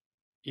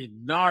is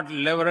not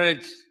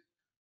leveraged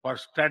for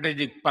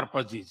strategic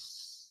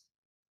purposes,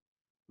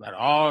 where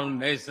all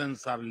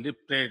nations are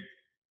lifted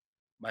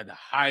by the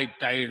high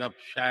tide of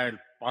shared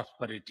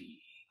prosperity.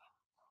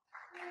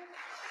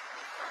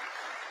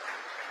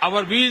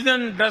 Our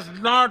vision does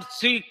not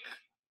seek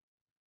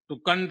to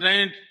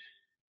contain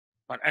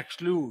or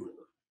exclude,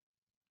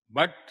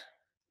 but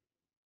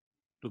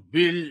to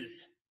build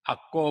a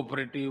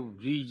cooperative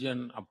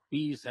region of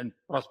peace and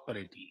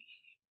prosperity.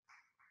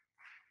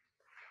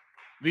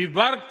 We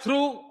work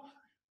through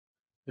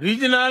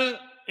regional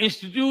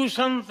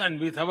institutions and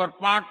with our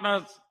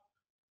partners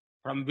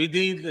from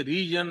within the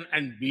region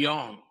and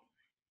beyond.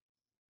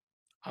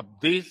 Of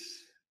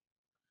this,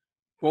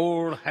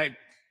 Quad had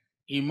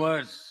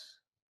emerged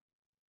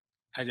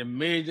as a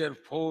major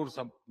force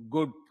of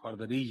good for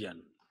the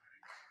region.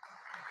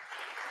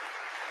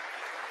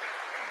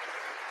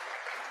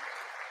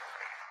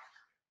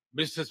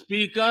 Mr.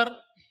 Speaker,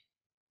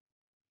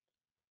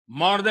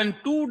 more than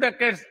 2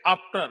 decades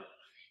after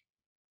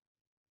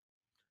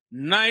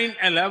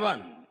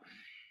 9/11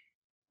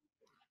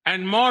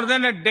 and more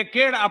than a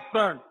decade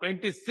after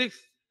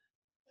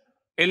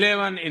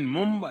 26/11 in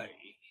Mumbai,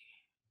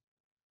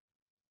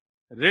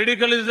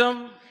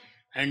 radicalism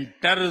and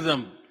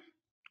terrorism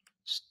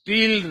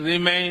still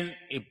remain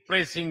a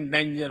pressing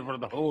danger for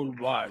the whole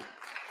world.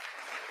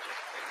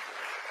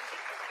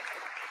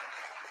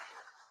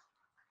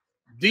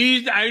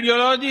 These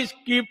ideologies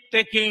keep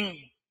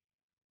taking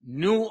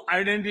new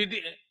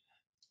identity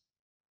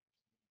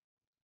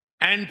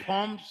and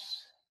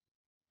forms,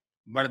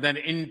 but their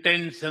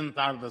intentions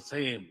are the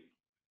same.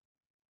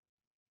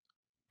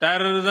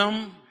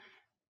 Terrorism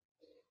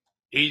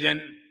is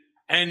an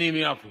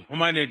enemy of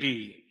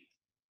humanity,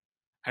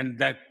 and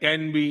there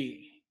can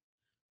be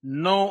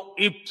no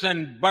ifs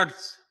and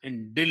buts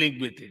in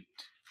dealing with it.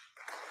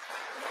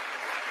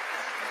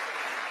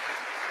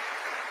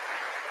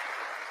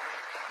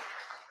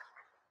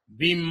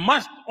 We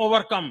must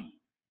overcome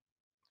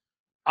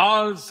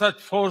all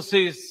such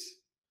forces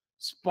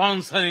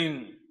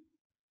sponsoring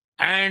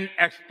and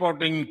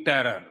exporting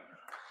terror.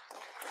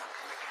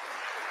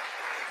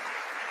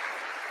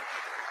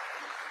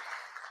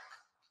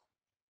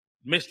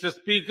 Mr.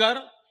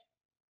 Speaker,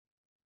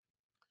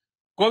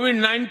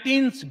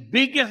 COVID-19's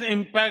biggest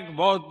impact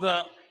was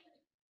the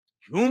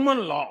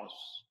human loss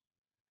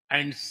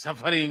and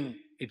suffering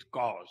it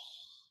caused.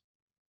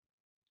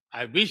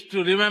 I wish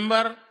to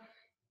remember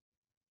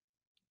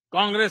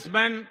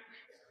Congressman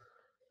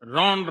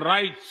Ron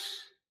Wright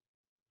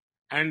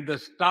and the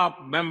staff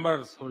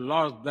members who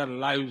lost their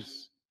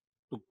lives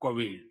to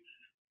COVID.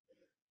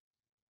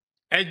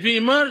 As we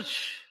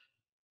emerge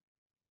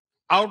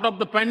out of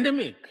the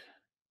pandemic,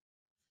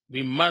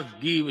 we must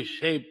give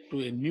shape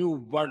to a new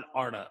world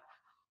order.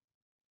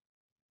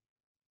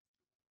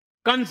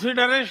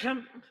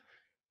 Consideration,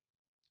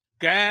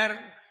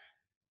 care,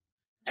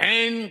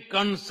 and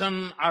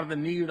concern are the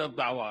need of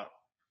the hour.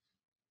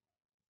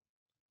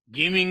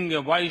 Giving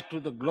a voice to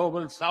the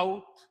global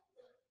south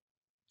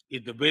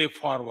is the way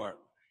forward.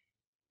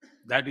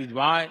 That is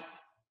why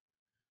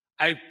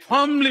I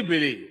firmly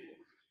believe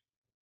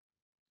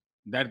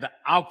that the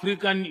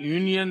African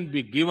Union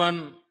be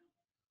given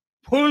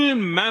full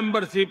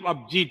membership of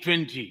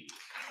G20.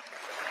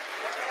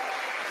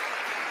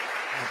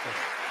 Okay.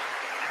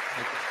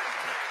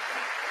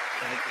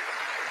 Thank you.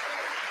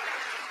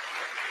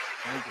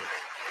 Thank you.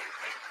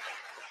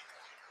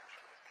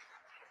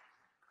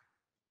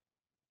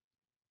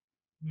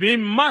 We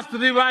must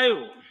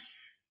revive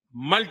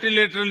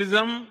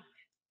multilateralism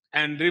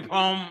and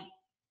reform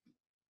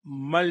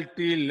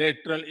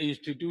multilateral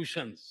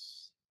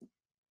institutions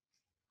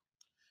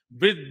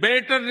with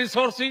better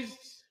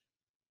resources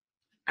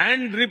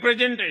and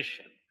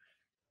representation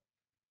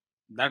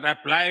that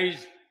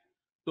applies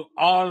to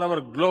all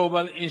our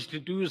global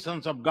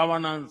institutions of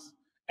governance,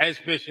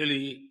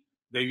 especially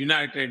the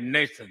United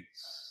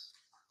Nations.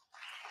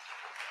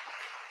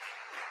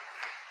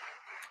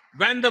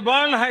 When the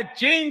world has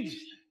changed,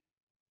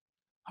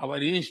 our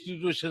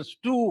institutions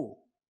too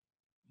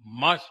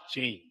must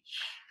change,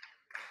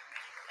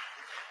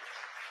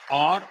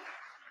 or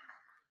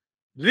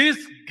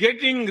risk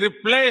getting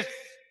replaced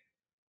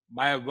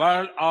by a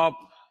world of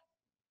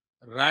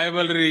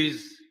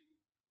rivalries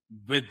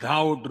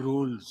without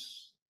rules.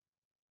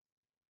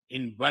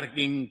 In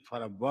working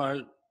for a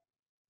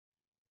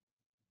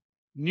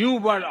new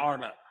world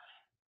order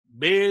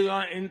based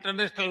on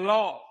international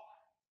law,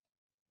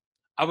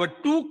 our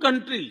two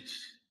countries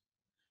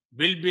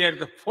will be at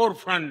the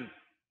forefront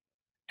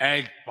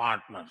as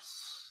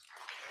partners.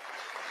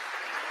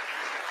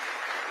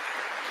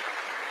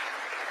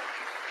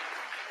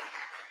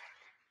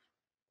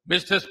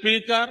 Mr.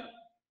 Speaker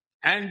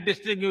and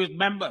distinguished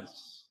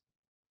members,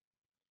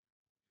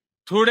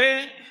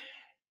 today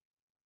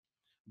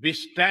we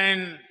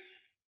stand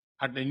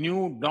at a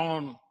new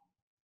dawn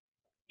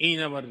in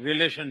our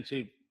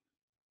relationship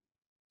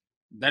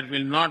that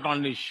will not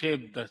only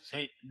shape the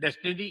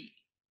destiny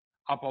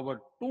of our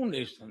two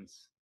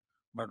nations,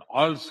 but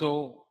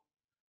also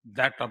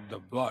that of the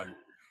world.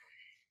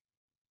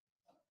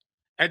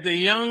 As the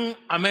young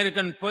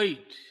American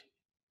poet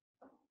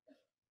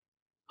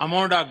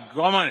Amoda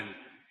Goman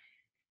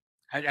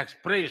has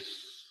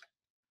expressed,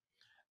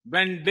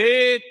 when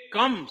day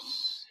comes,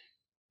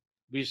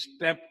 we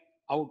step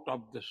out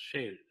of the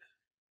shade,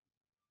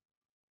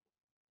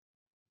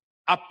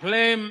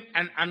 aflame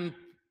and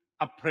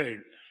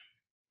unafraid.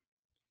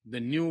 The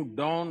new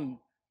dawn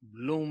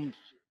blooms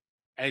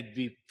as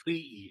we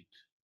free it.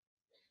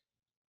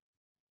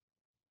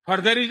 For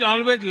there is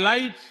always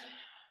light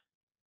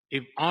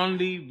if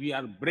only we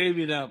are brave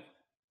enough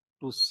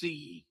to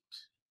see it.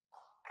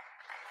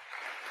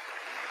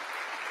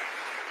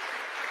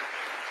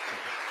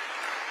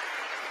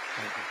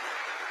 Thank you.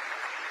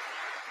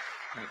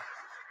 Thank you.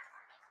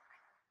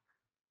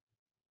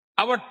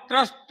 Our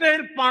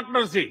trusted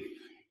partnership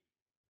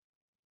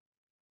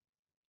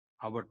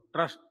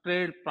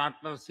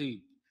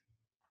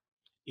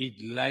is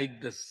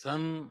like the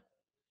sun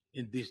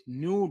in this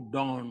new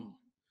dawn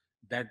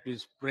that will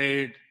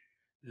spread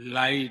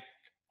light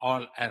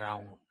all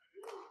around.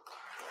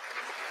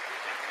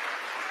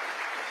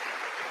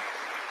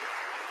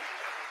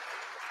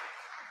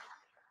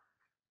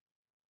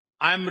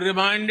 I'm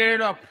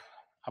reminded of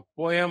a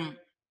poem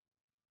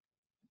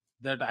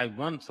that I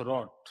once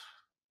wrote.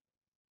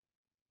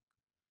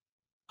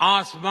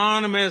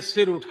 आसमान में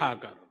सिर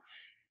उठाकर,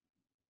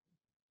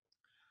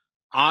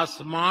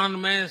 आसमान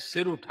में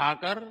सिर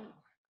उठाकर,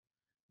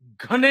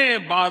 घने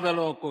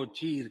बादलों को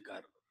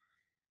चीरकर,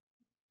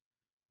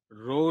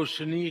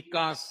 रोशनी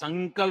का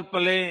संकल्प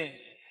ले,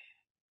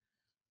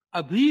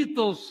 अभी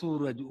तो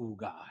सूरज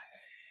उगा है.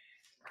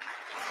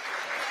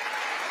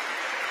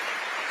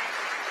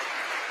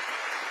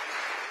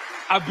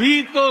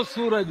 अभी तो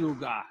सूरज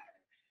उगा है.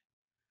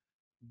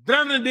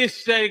 दृढ़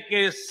निश्चय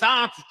के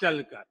साथ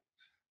चलकर,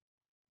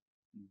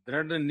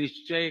 दृढ़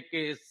निश्चय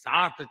के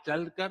साथ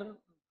चलकर,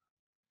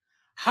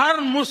 हर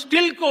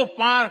मुश्किल को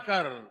पार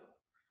कर,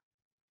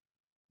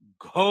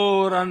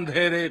 घोर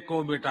अंधेरे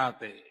को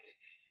मिटाते,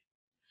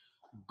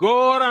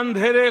 घोर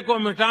अंधेरे को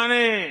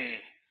मिटाने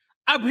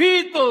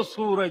अभी तो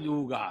सूरज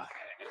उगा है.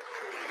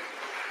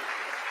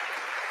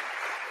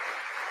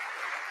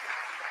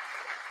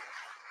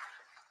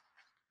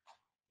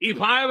 If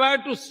I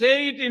were to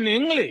say it in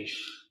English,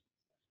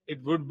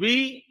 it would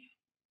be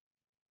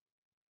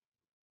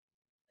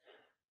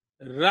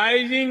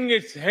rising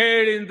its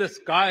head in the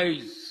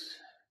skies,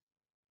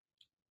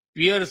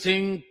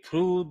 piercing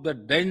through the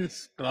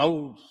dense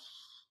clouds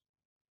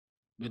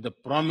with the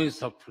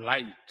promise of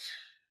light.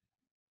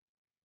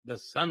 The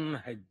sun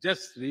had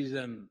just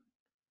risen,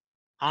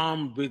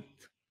 armed with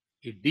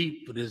a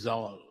deep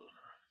resolve,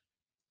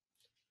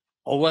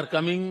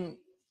 overcoming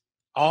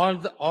all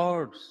the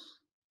odds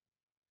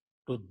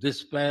to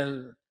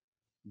dispel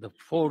the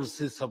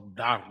forces of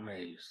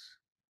darkness.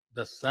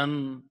 The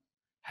sun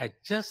had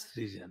just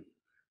risen.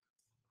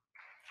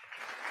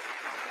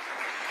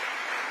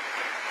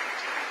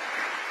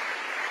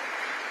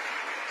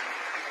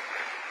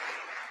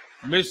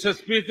 Mr.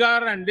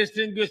 Speaker and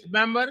distinguished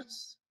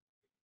members,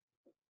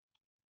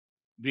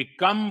 we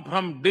come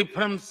from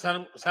different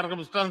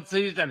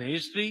circumstances and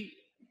history,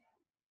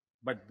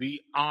 but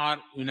we are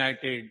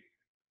united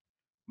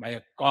by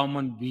a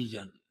common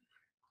vision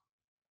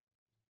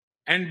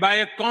and by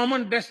a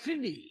common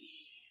destiny.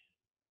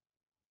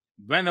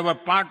 When our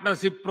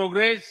partnership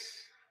progress,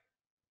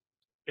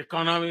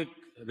 economic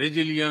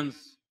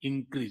resilience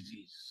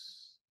increases,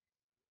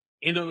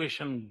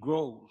 innovation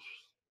grows,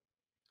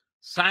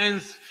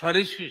 science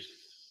flourishes,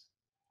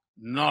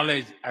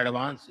 knowledge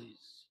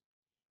advances,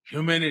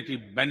 humanity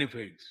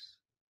benefits,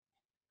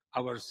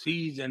 our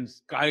seas and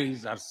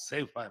skies are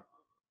safer,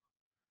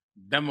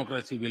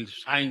 democracy will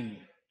shine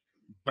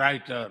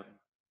brighter,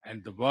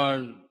 and the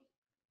world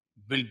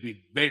will be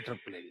a better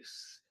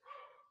place.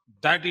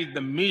 That is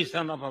the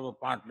mission of our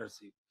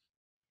partnership.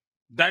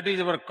 That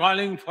is our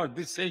calling for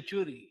this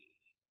century.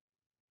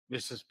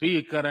 Mr.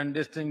 Speaker and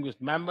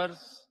distinguished members,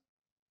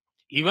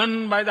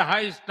 even by the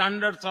high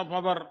standards of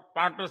our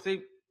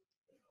partnership,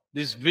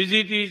 this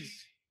visit is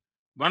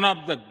one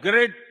of the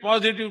great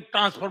positive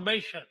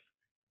transformation.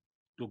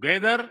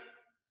 Together,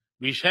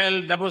 we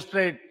shall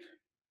demonstrate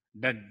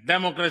that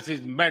democracy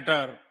is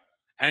better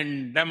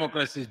and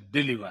democracy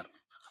deliver.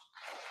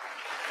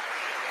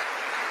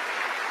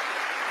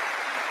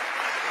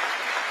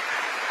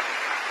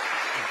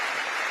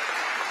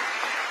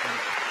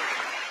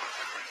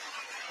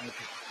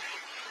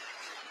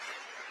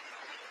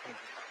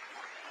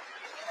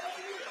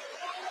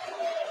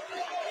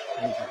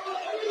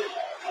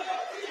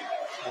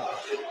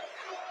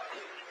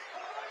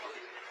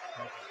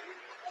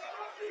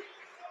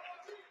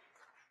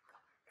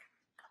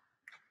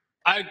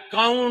 I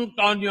count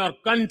on your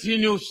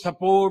continued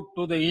support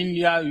to the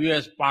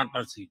India-US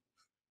partnership.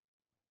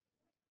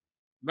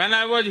 When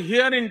I was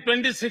here in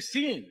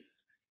 2016,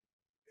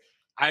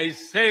 I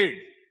said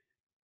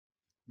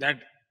that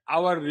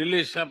our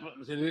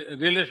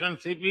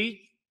relationship is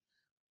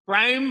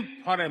prime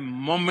for a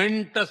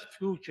momentous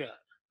future.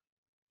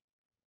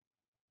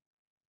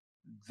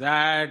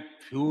 That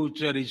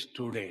future is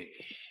today.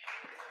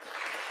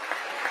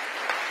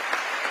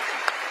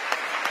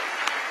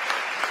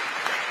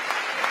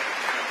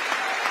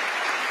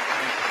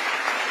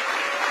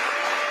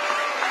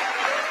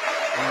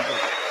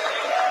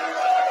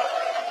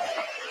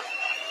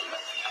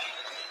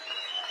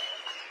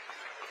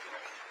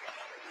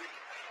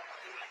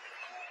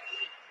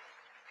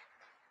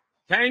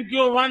 Thank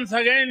you once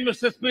again,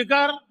 Mr.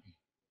 Speaker,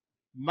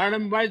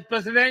 Madam Vice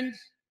President,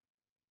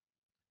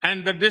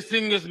 and the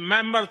distinguished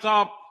members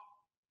of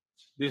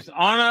this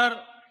honor.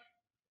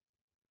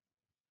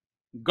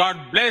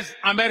 God bless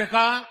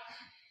America.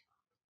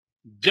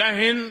 Jai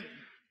Hind.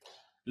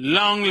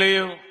 Long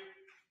live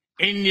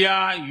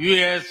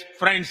India-US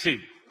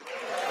friendship.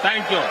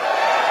 Thank you.